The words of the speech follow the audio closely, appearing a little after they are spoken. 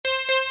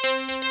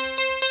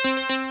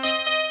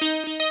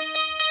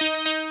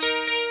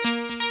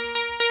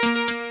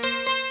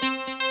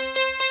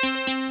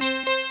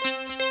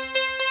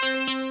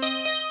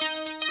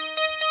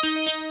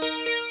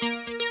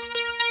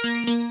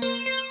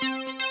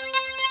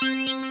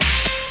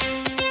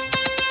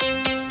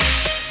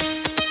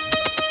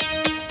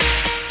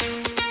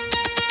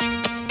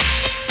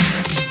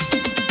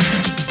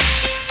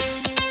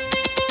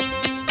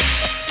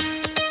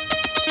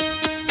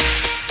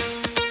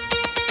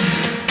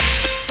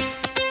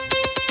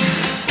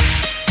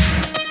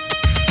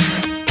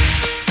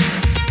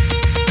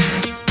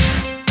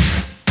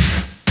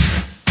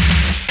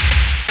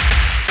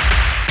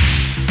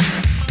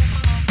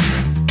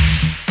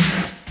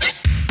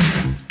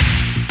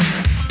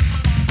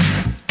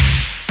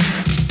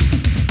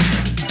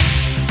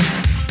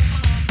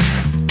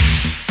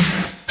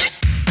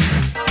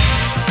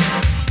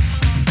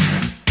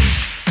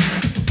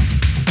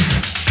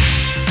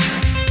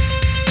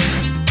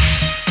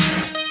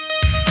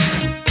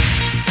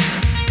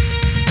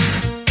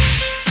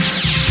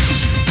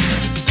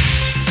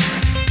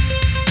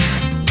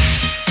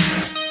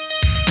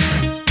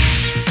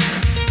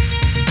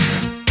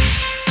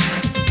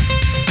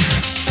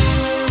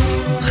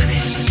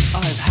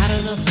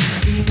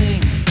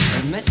scheming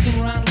and messing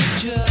around with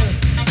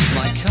jerks.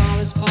 My car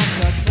is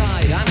parked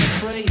outside, I'm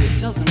afraid it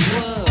doesn't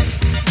work.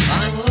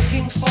 I'm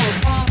looking for a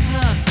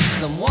partner,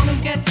 someone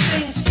who gets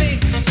things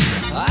fixed.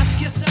 Ask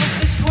yourself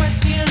this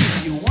question,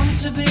 do you want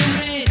to be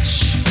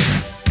rich?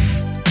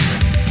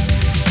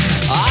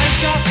 I've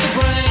got the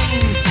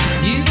brains,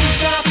 you've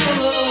got the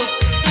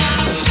looks.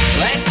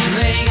 Let's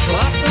make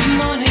lots of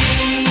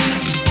money.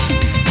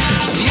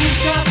 You've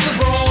got the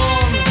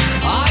brawn,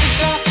 I've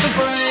got the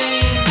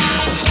brain.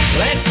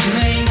 Let's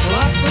make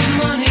lots of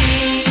money.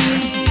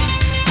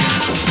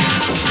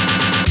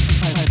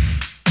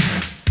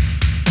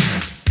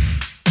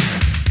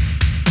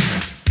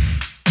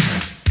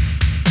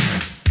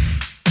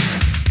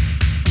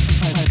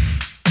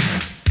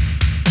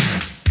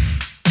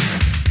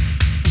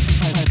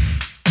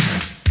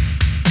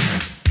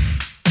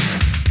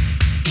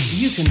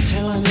 You can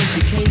tell I'm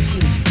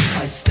educated.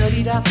 I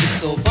studied at the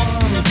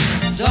Sorbonne,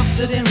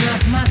 doctored in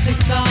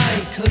mathematics.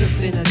 I could have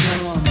been a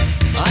don.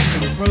 I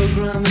can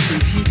program a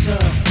computer,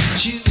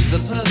 choose the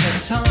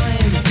perfect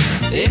time.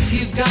 If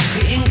you've got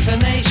the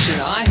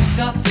inclination, I have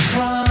got the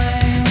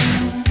crime.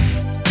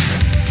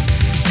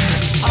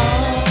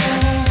 Oh,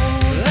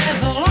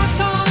 there's a lot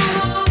of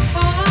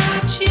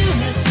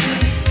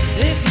opportunities.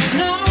 If you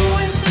know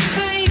when to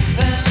take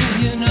them,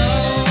 you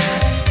know.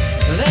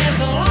 There's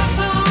a lot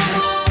of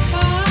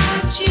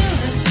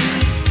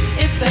opportunities.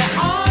 If there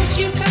aren't,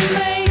 you can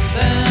make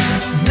them.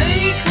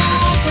 Make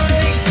or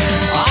break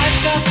them. I've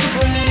got the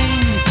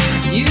brains,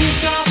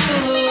 you've got the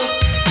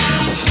looks.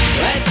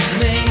 Let's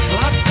make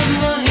lots of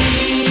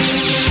money.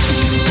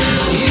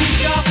 You've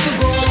got the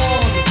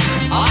brawn,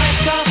 I've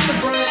got the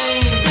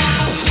brain.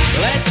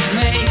 Let's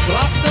make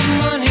lots of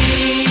money.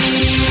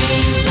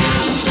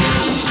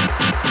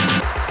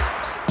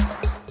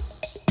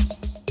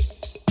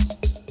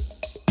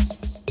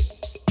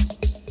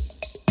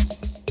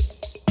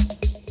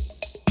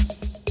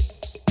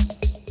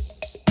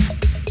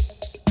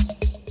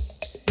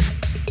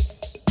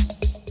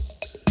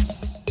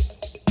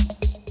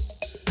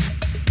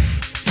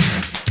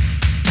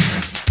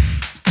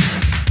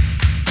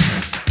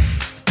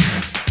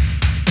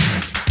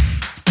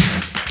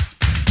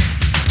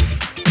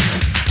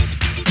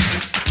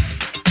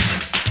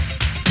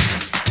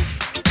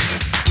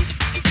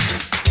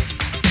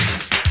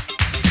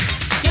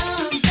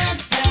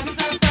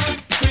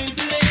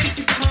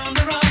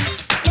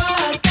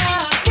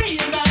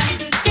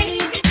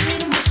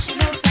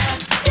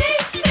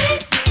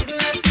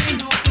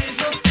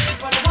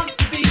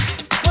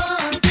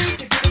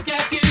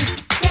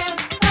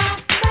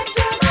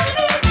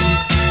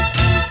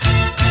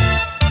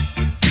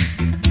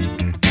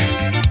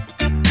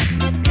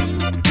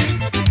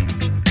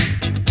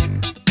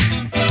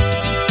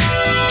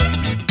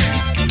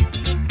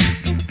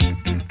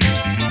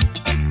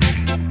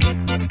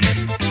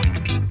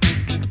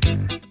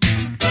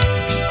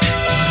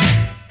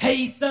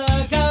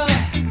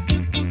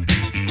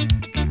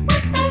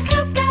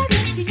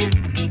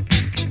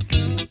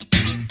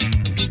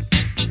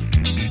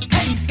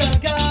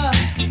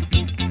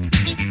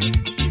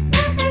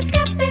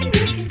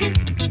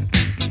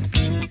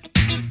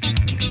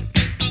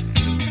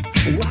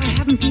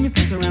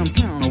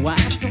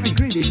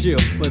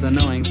 With an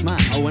annoying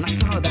smile when I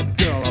saw that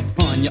girl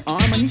upon your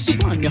arm, I knew she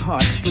won your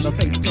heart with a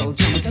fatal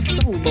charm. I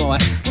said, soul boy,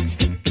 let's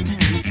hit the town.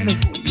 I said,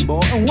 hey boy,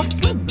 what's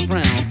with the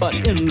frown?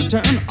 But in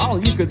return,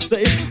 all you could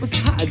say was,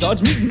 hi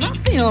Dodge, meet my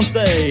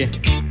fiancé.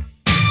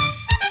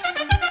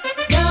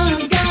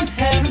 Young guns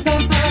having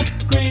some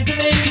fun, crazy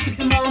ladies keep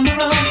them on the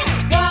run.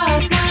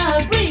 Wise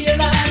guys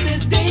realize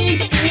there's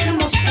danger in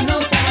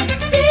emotional ties.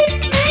 See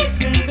me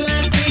simple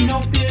and free,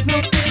 no fears,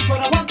 no tears, what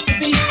I want to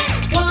be.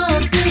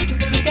 One, two,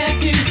 take a look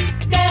at you.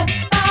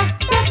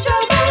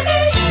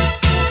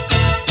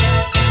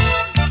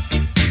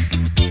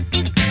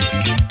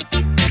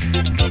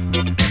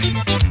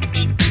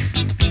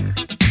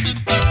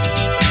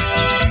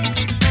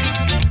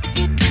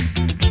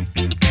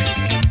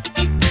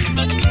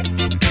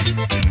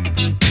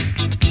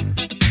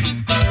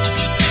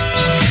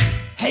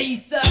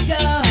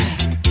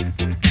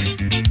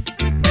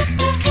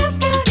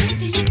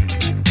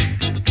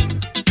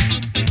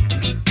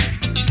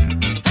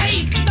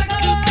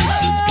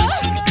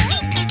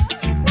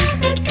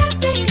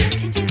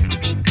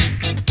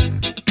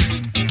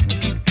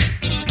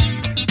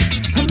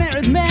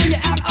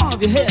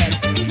 Your head,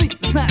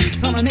 sleepless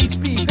nights on an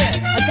HP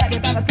bed. I tell you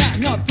by the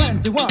time you're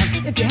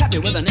 21, if you're happy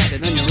with a nappy,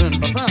 then you're in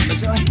for fun. But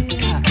you're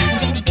here,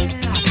 and you're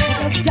there,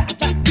 there's guys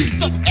like you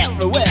just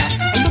everywhere.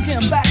 And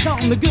looking back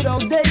on the good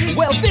old days,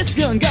 well, this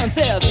young gun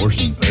says,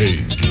 portion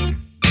pays. Young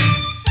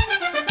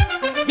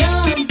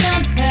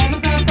guns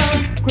having some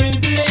fun,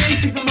 crazy ladies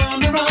keep them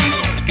on the run.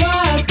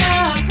 Wise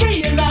guys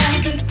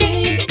realize there's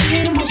danger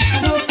in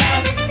emotional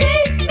ties.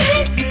 See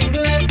me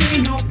single and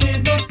free, no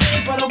fears, no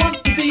fears, what I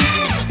want to be.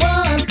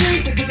 One,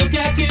 two, take a look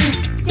at you.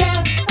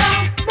 Get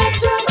back,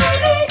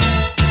 matrimony.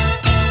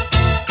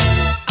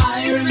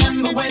 I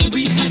remember when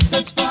we had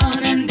such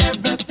fun and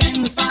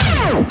everything was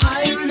fine.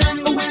 I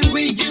remember when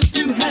we used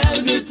to have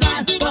a good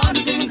time,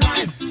 parties and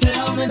crime.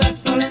 Tell me that's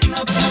pencil in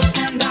the past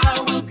and I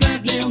will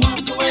gladly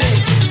walk away.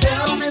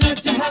 Tell me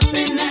that you're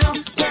happy now,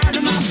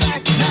 turning my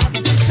back,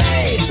 nothing to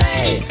say,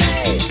 say,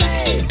 say,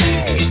 say,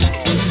 say,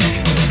 say.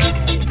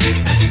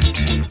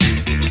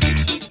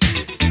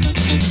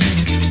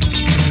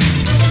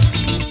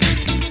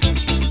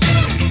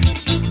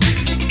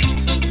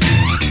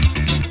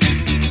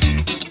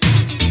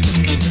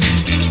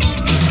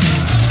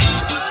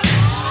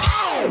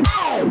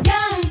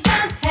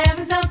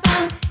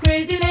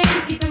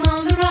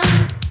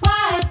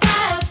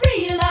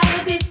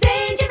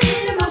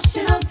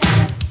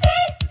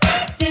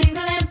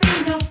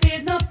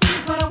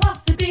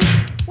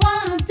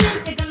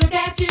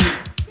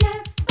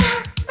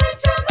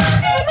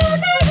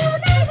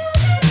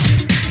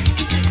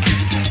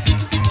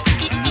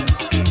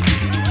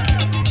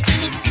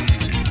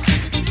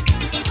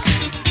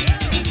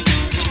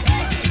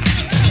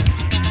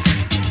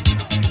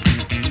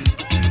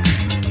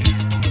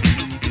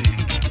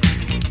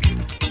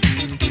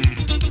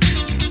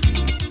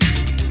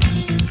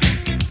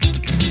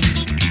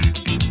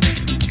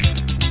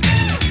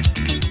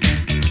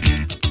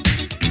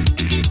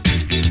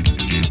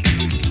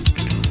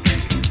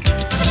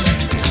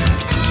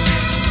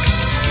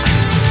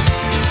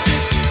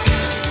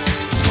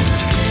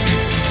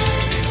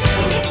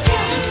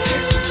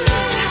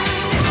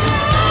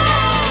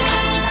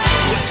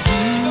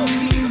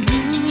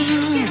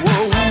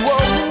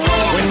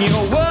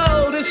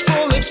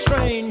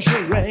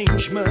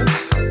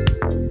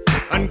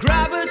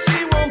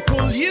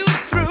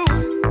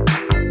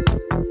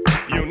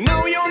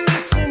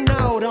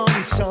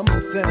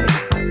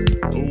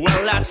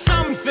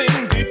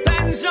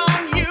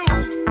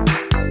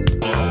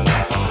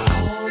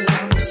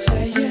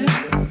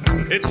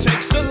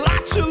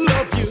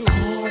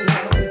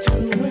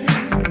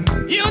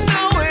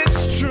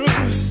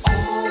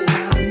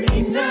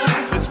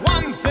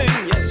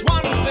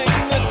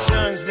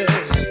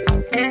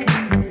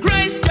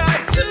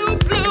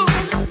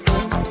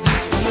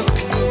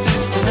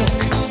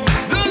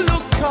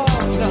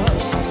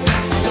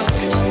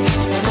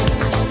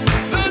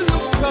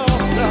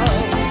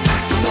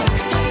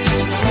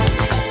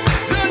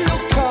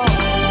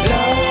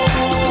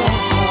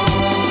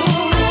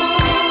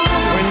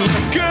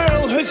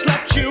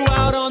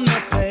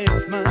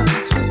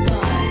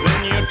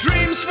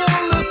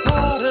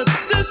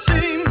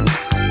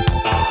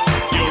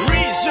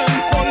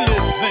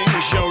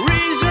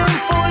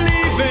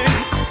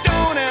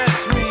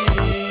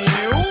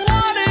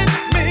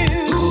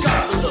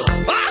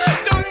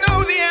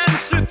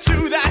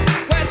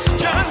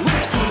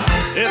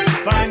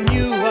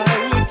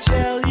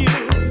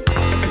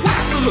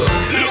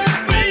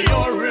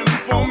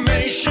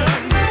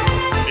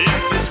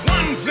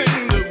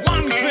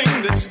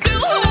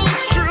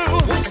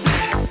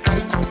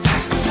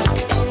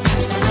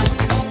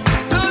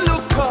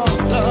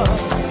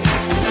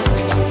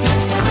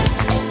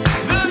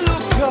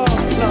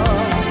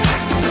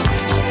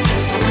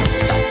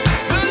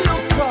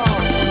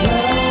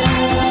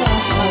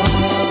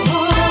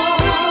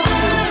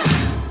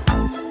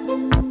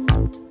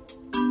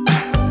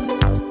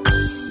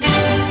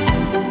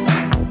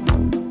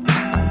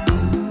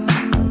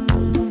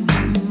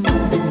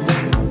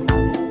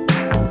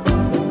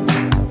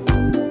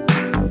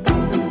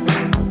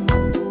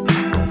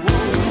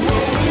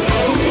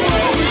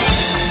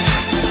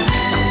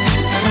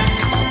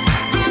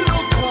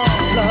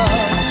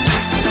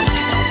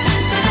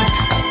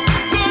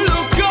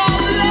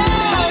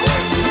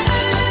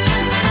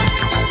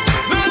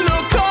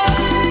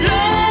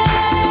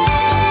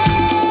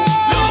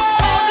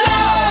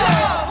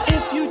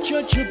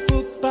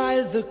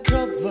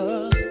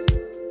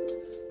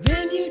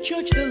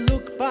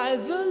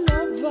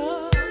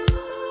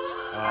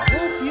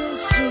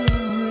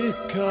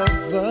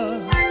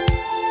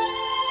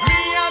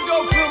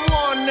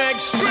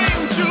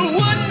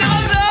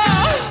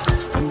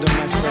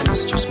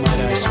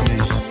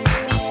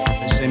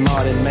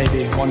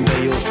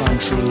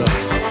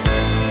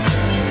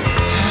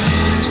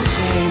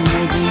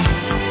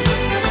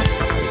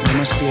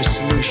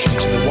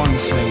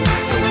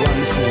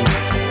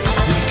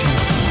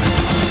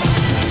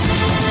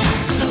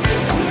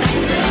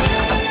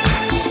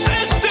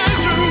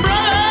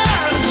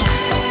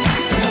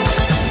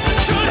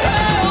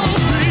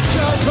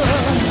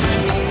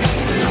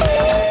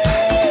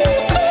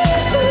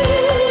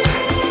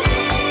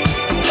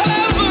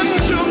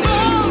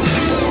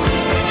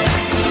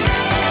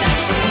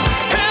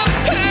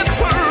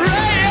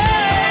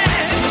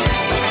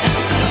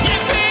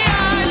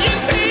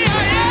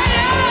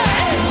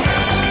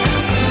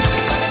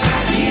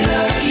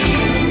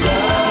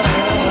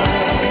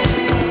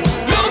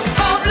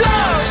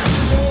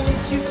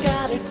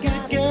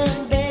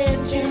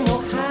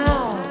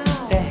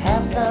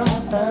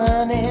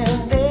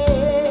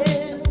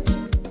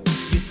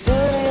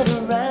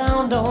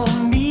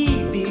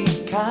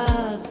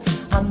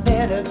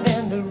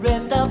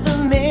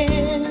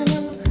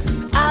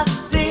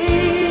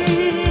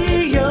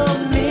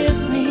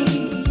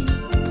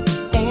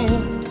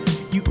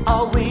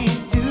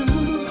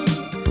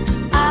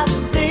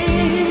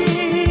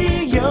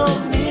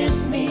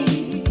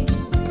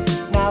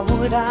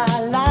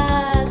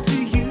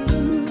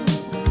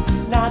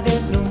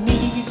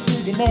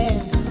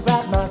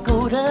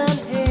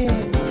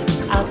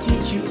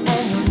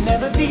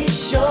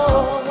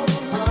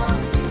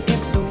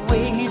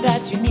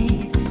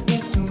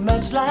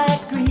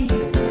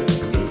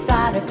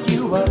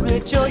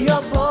 rich or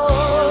you're poor.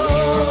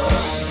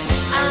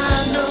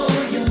 I know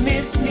you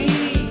miss me.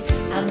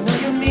 I know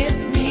you miss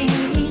me.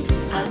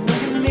 I know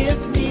you miss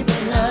me,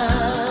 but I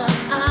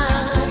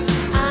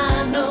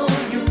know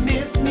you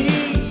miss me.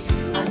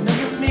 I know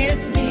you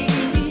miss me.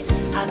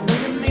 I know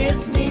you miss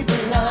me,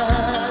 but I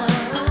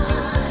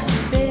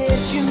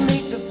bet you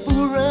make the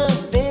fool run.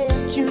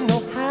 Bet you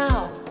know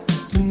how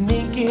to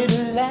make it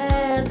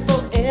last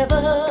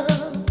forever.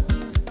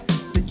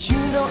 But you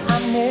know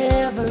I'm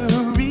never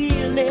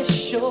really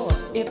sure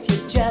if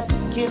you're just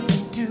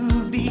kissing to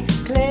be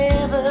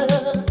clever.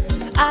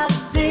 I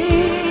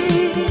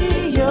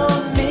say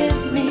you'll miss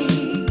me,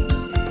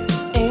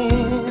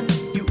 and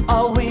you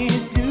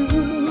always do.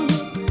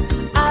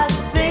 I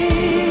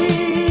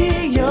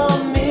say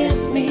you'll miss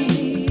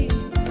me.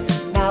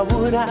 Now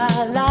would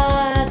I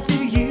lie to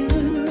you?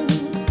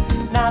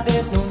 Now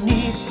there's no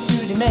need to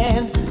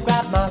demand.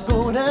 Grab my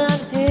golden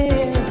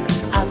hand.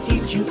 I'll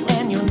teach you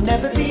and you'll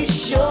never be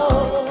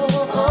sure.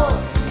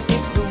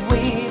 If the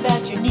way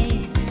that you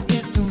need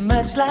is too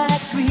much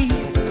like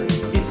greed,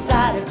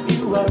 decide if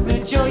you are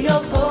rich or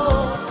you're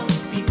poor.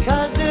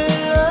 Because the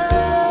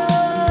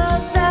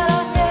love that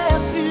I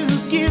have to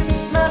give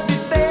must be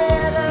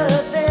better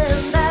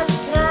than that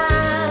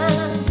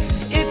kind.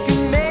 It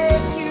can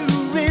make you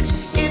rich,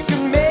 it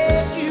can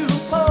make you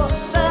poor,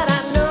 but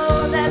I know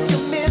that you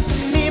miss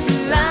me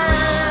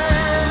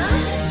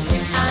blind.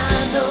 I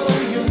know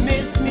you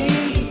miss me.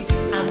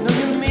 I know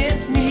you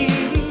miss me.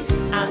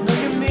 I know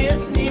you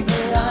miss me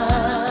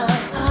blind.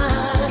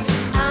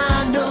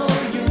 I know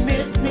you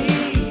miss me.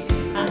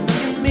 I know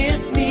you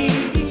miss me.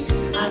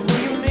 I know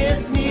you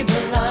miss me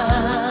blind.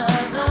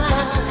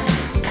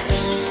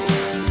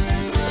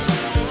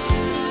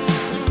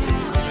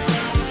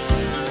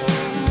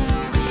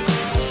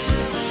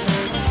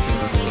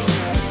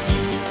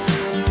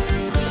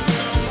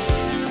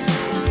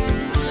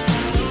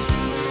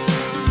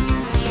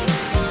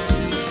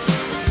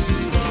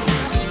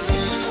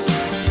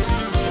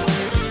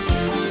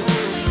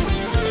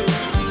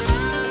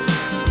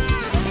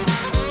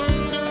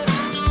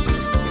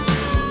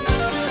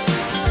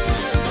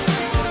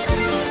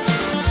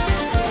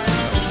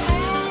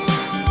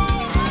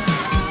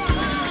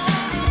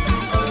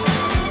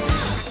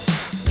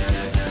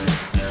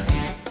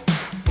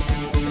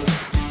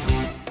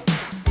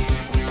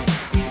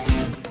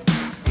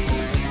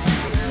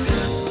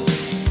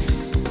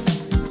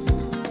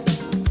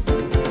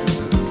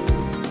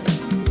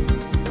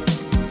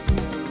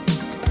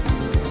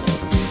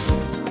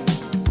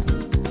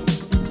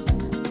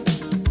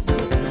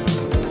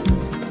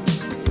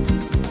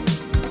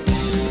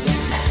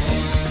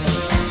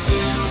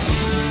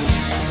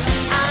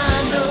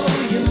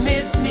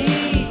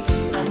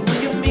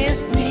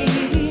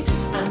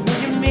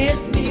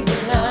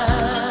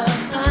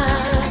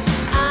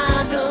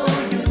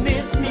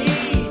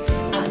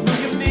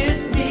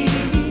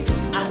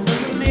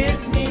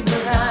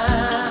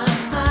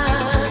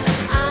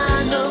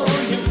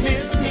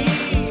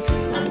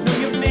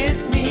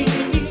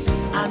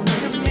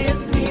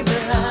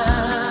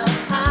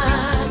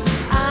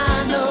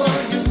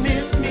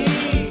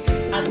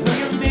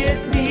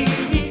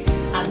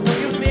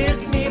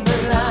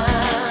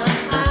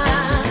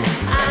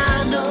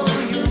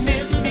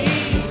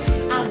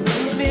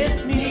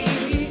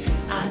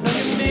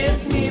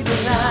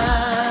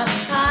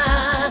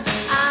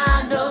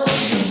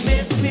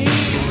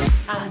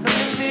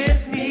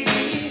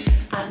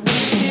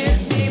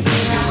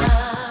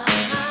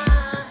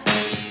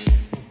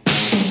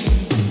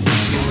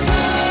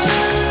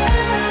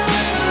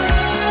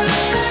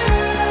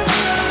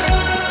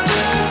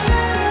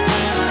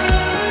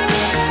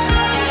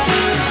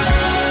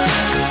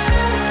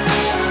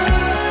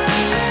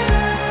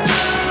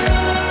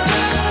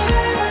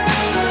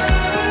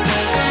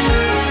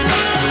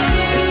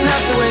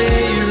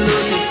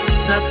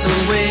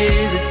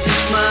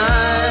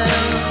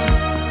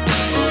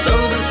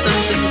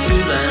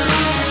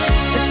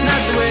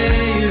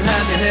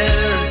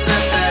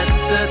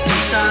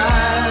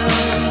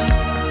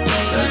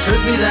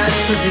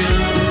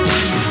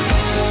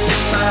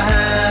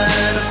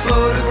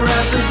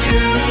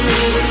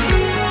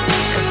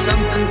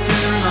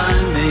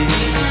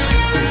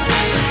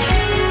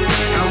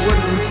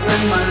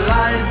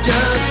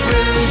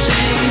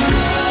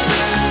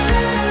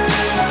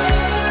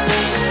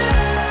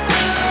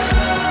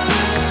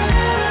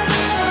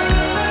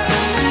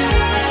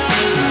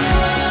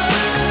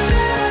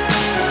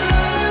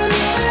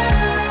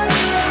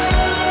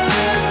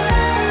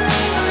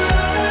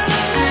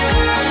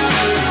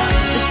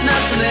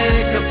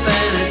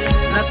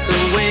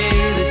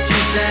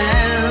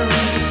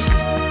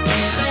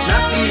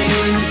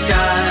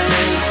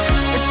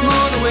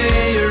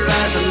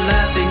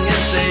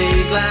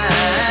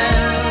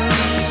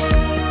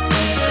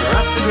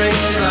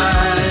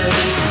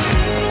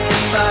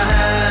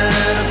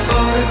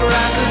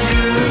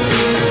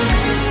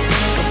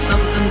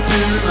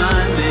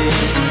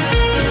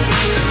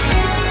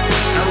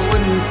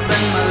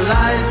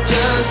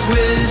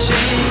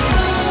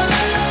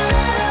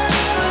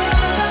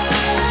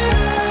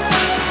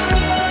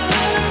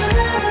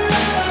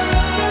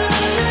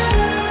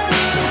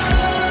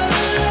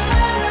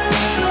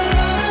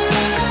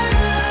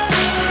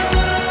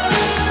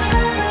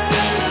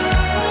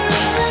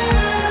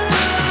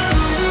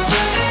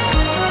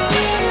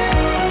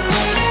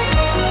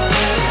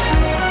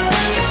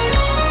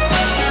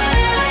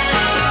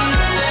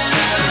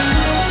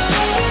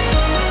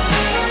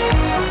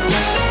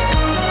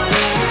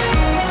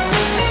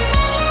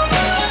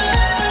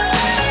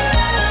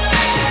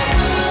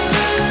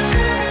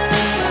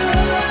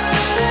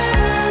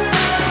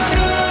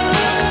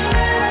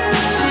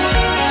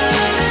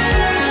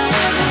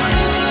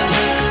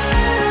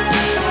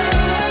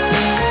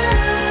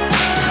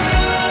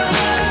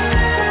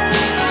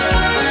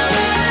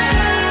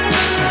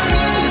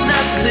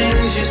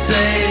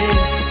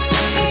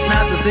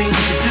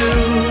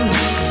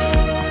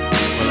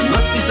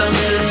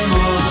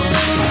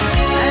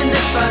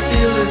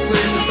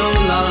 waiting so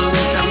long.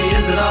 Tell me,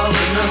 is it all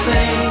for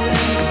nothing?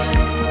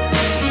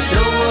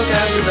 Still walk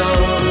out the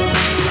door.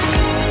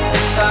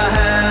 If I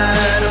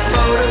had a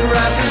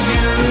photograph of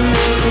you,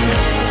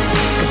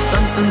 or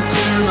something to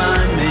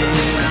remind me,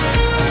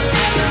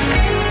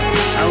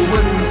 I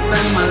wouldn't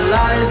spend my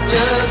life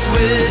just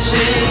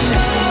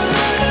wishing.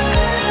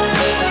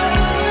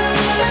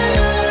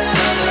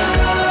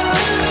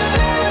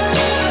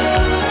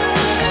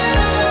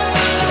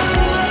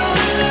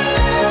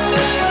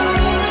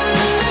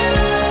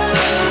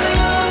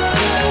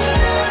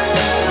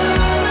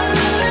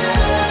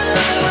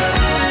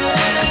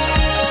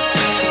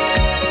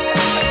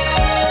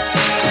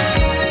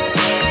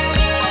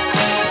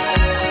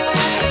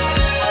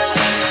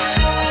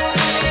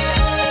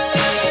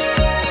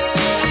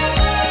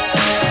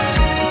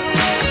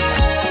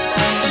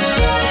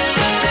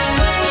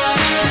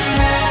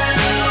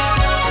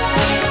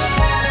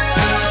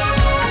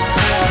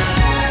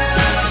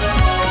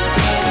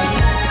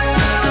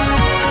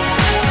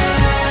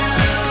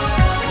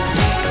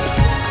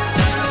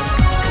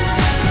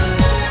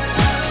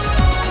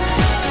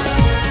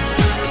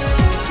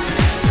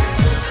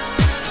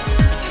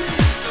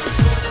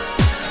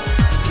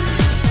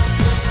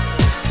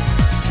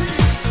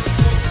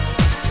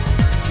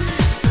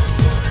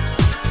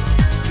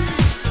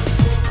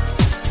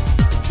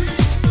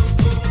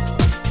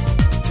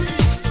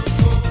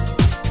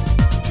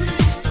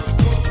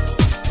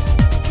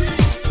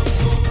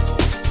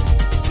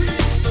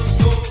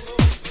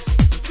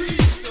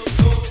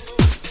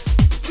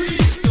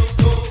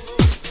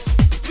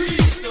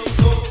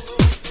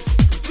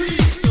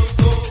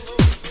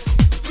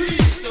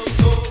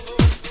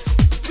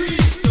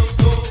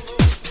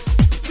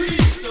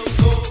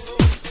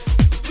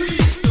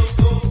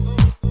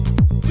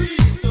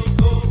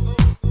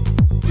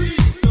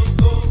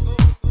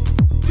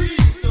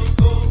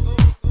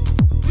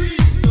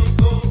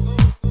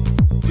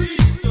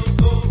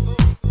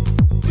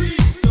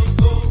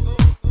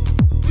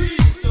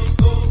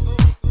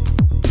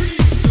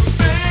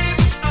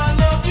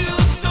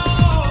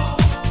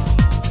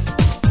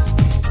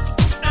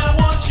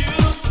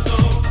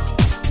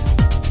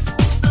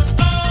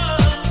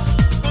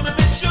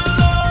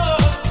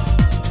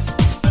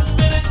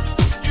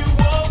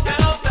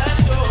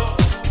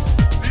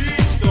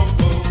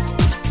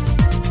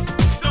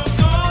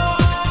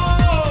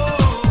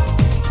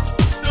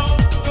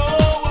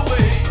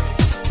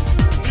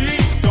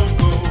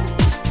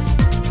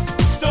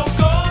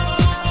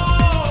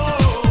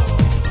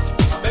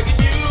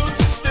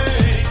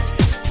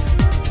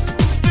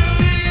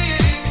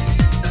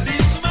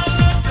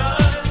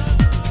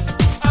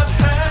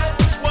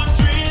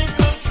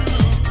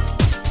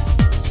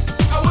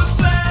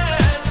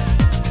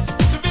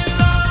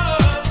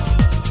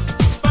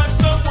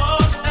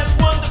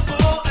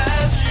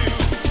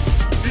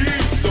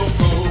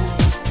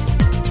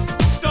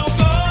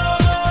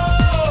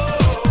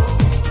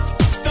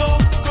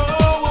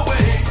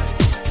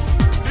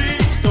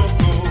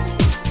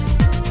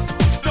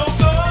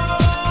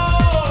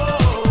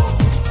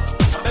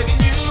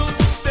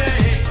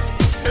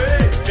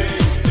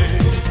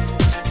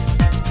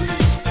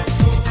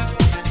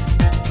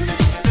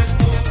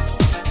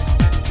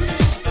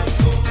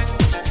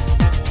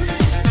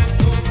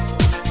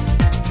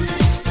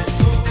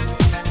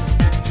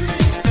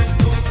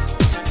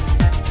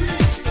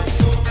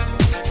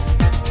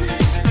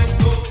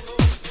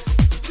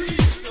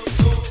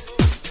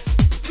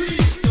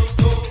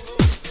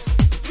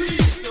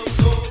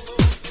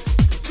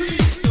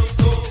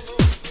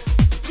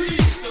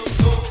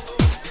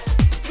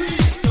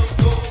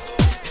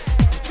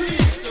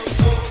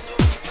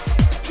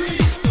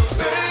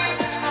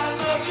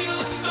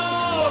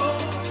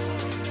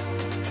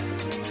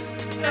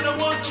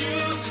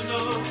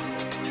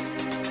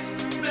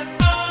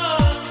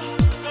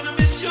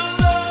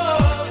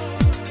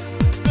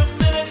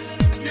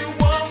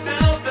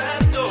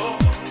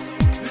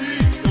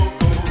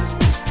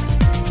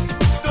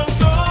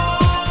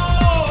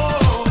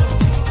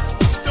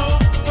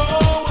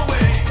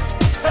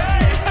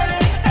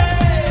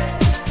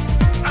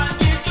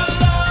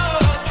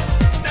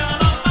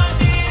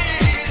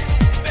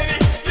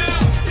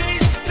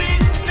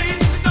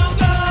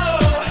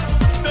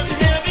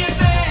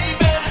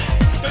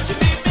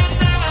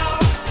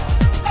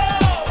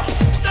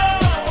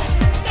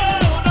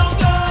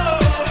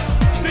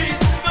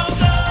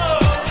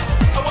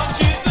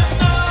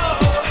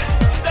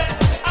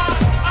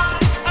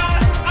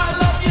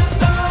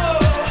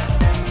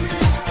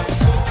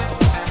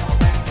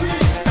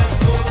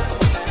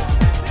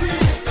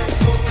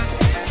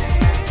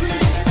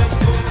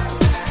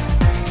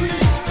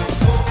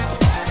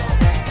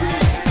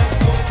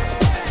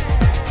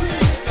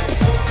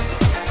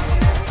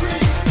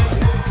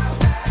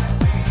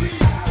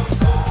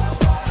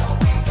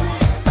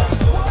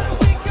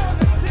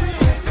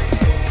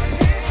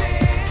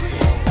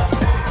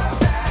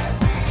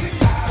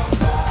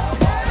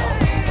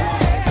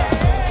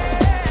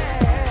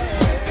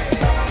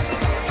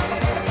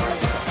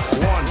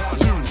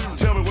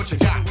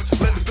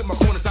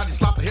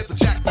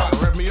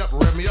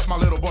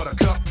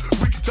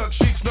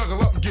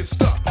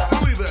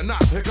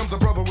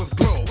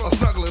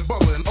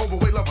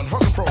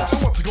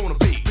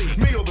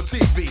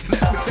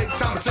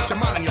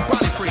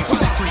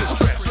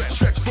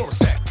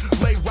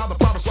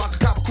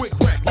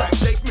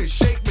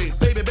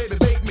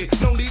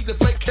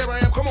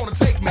 come on and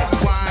take me.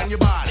 Wind your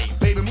body,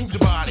 baby, move your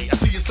body. I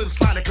see you slip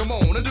sliding, come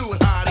on and do it,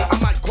 hottie. I'm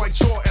not quite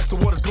sure as to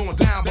what is going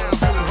down, but I'm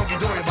feeling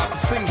hunky-dory about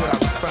this thing that I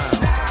just found.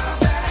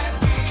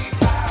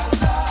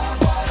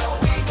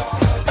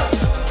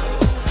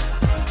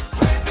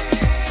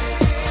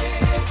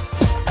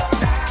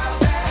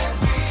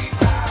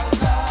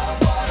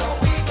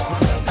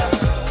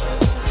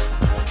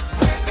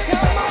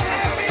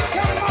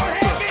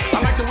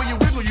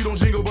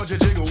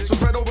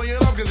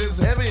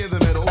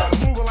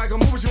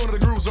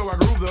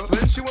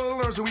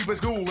 So we play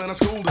school and I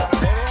schooled her.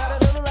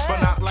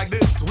 But not like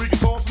this. We can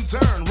toss and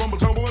turn, rumble,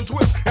 tumble, and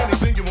twist.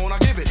 Anything you want, I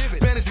give it.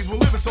 Fantasies will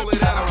live it, so lay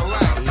down and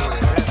relax.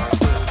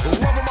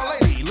 Loving my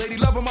lady, lady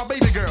loving my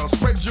baby girl.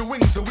 Spread your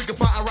wings so we can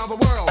fly around the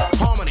world.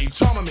 Harmony,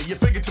 charming me, your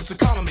fingertips are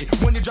calming me.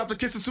 When you drop the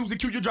kiss of Susie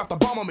Q, you drop the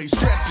bomb on me.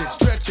 Stretch it,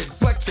 flex it,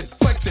 flex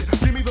it.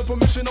 Give me the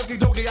permission, okie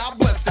dokie, I'll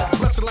bless it.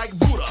 Bless it like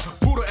Buddha,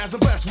 Buddha as the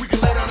best. We can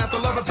lay down after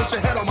love and put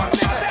your head on my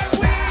chest.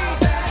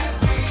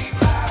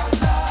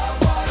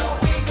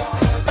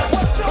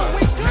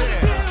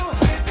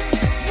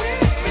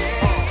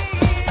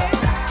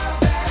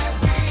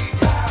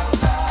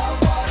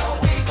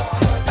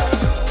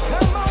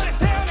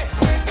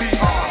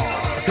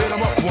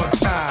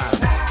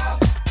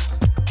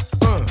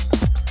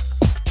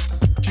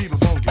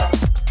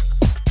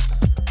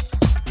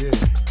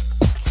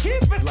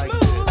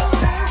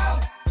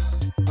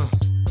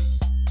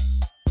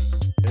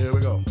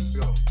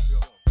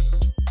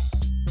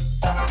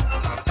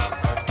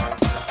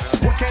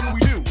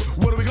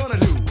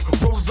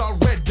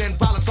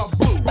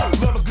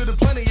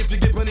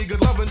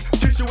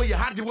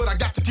 Somebody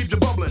got to tell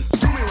me.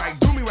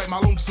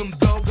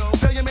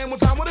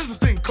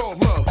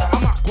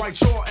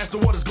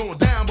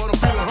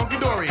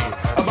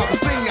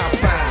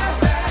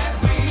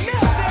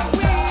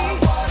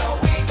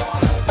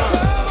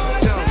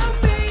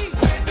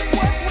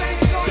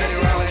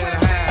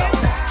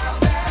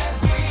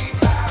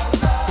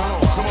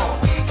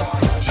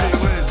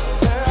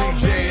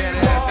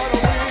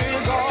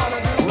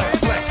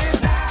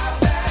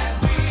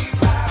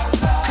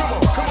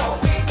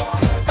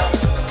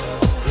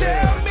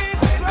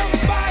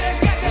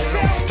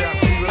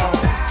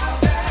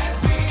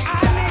 I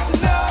need to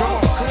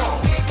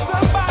know.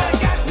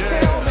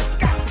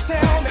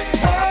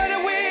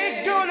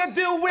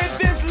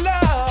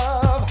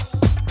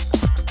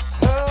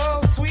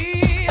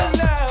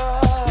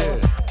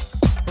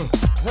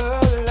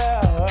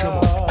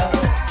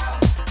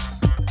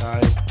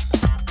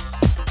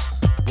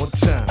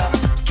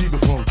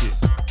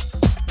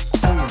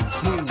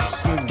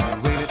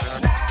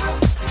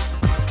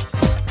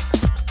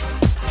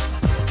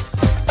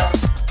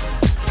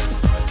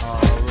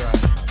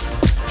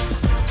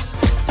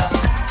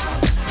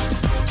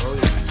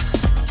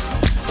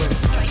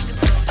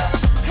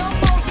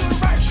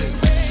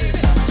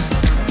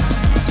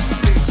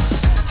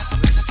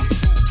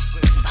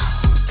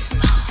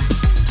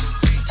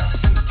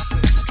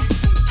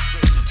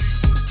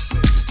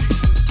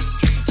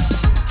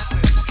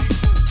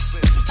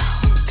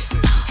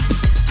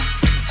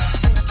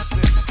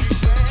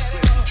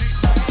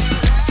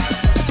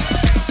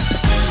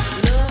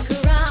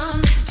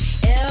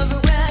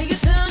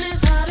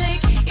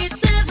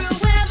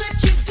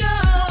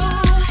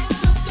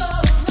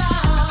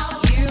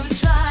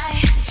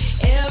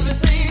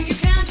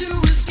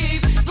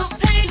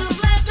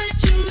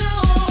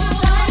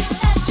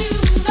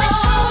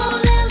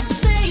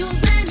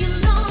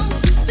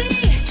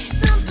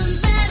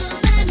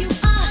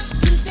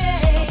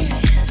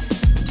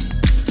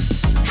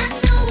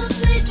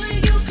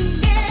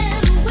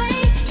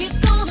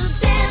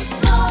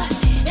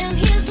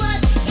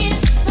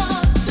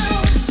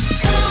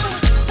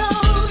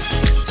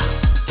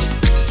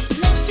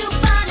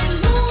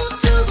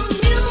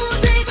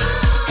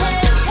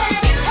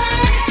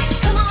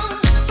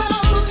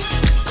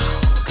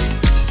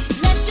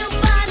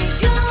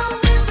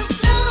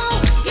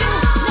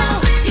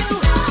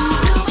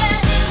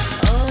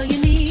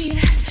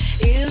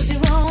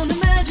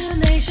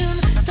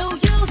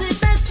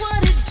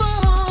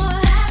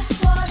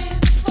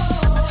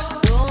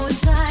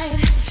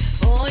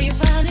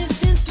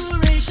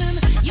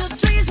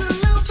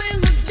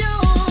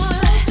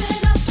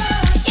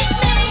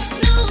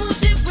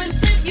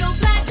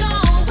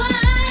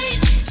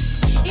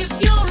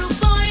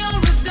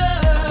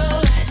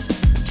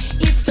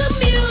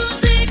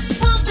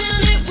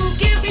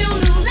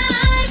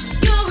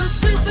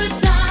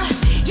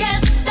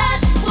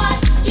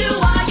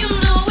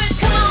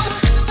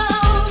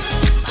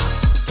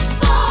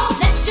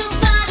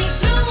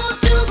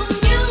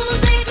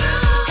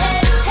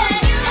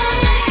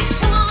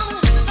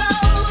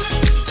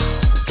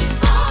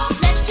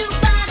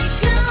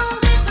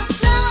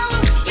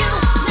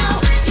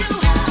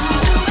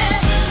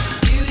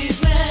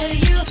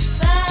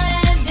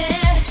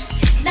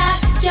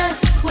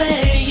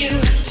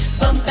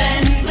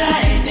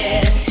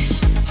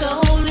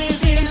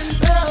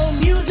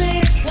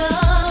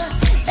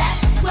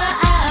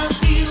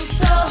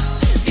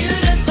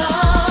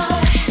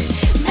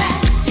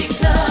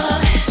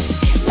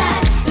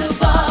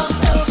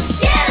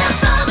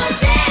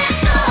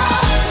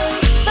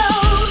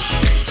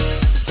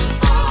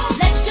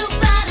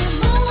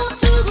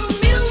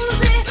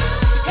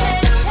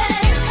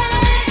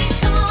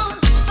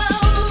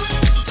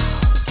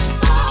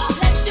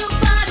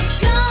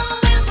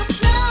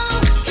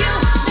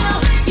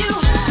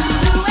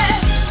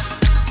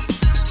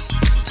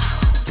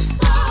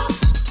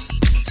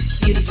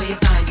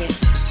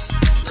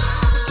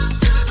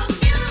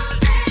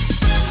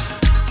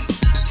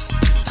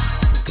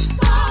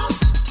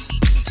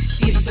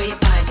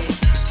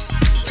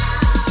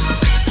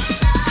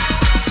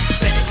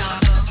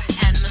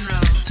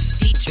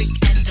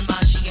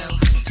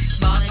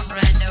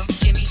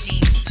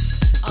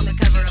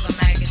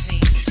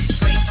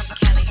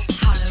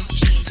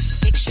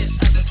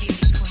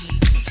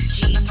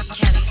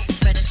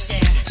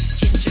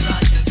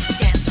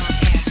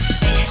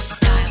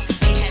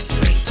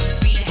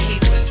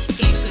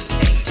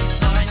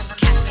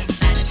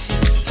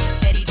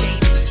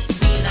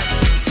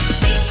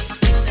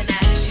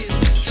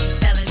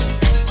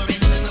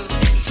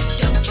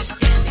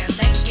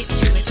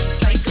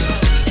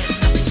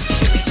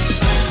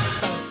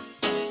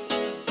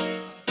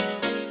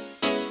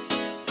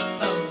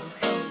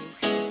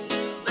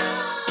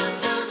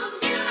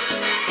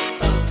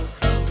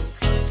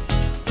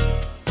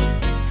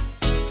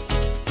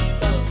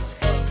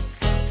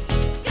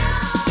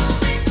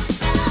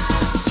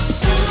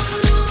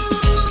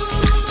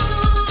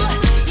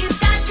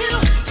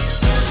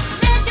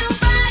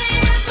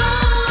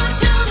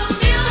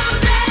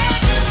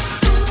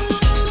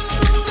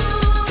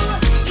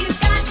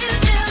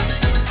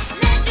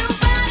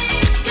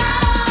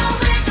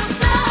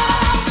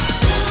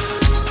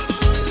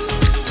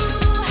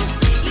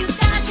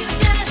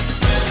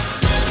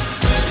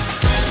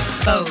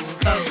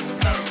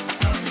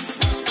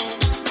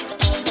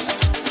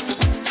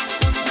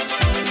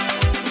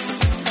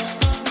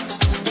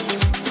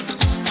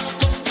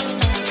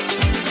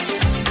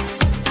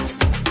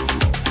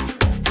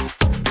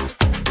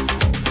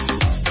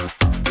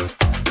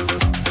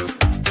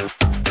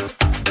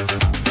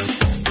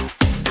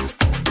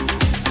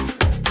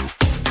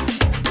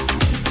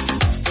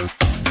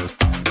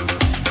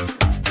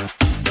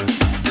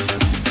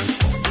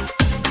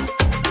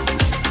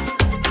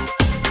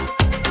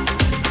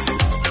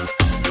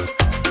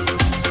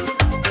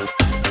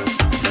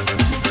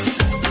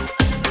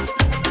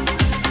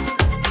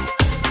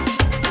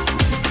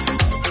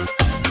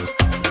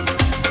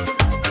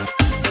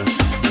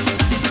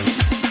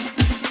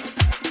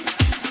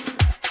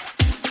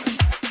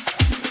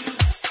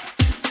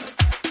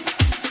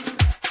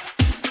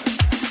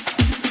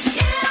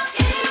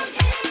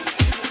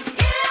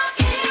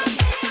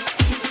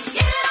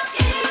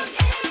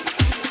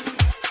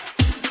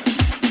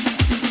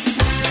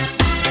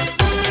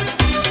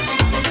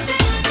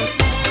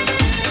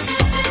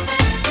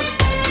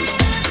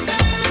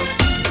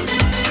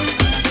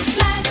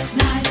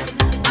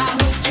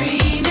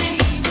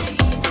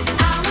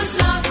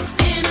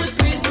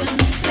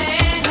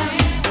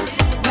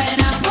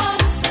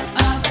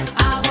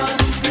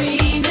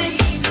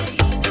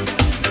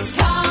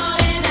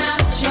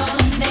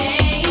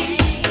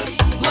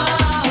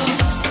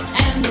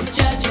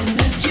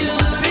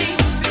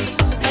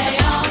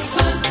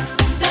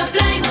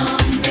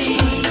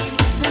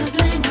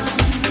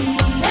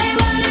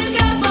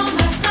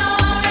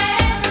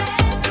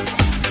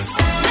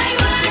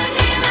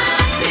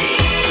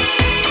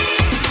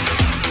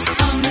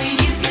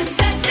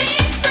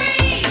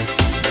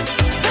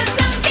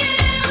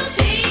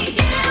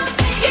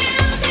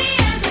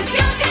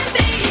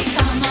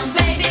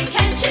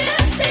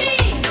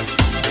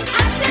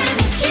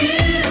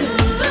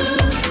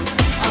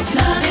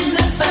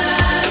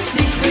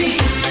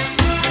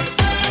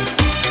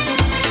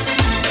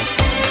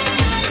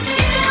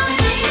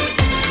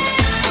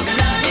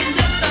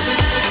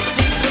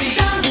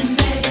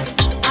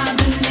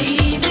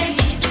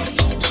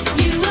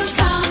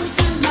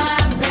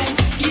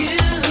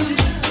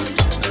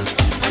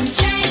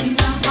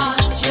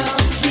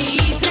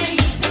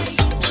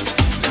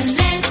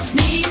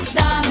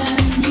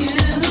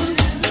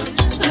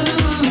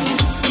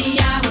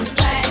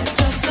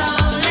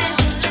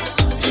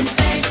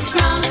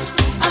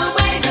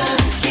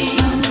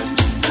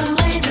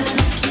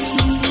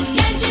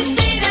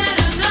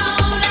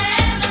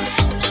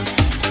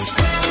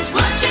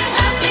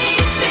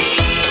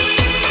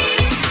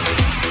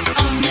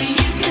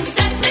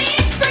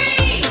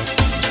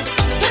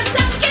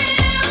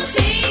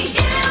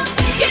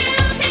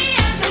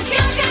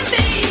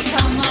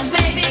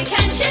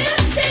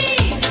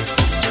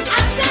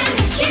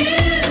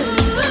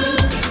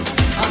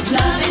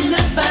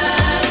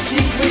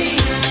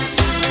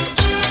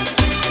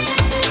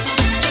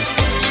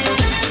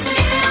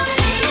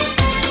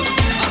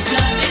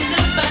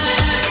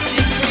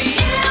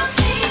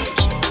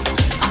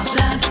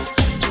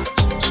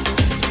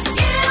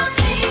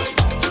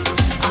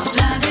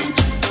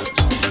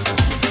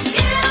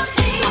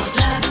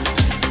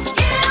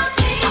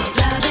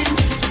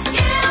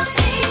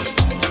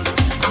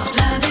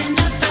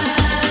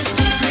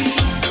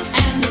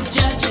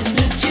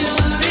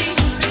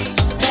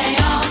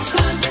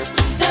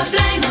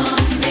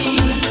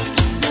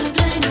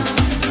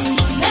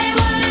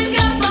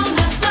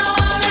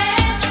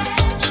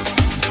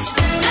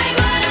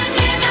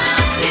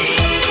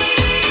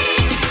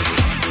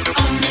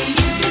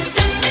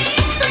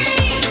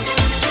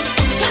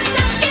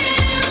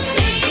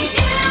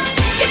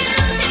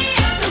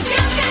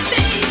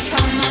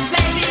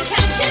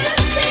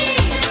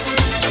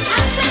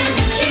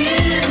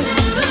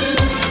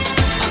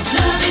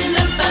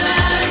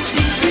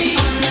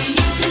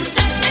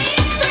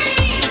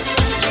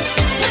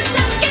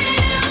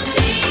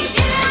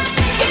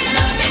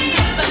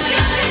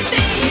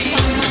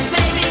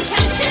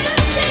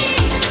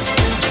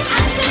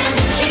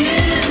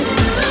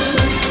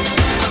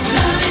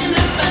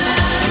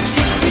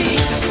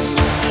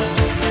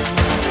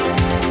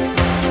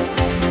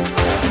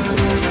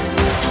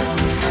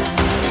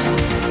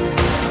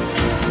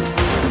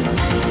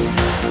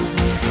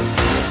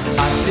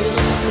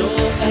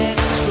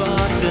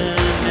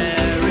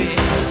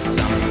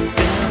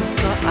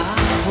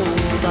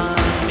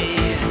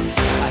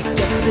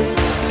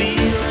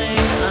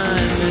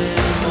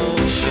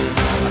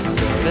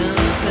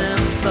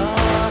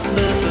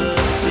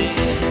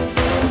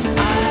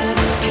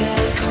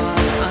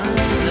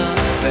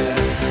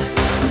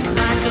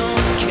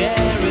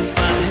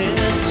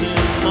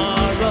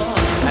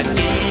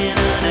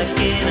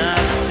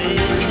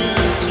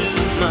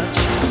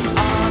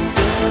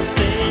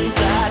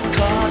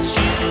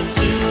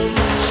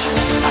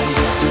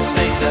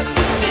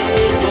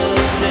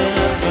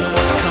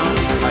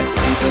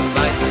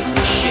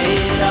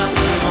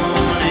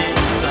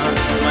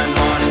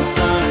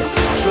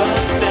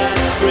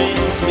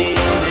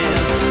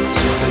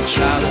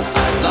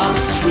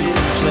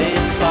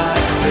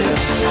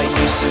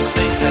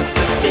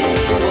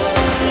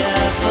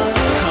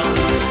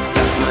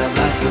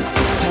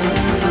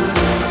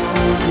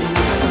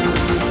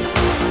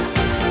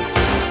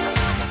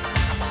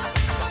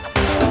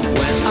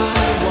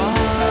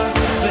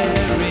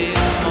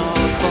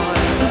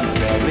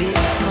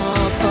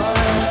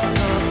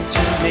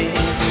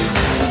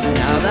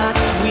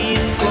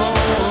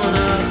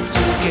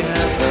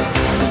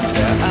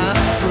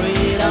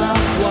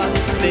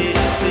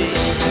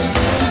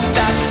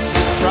 That's the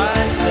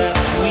price that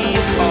we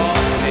all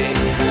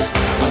pay.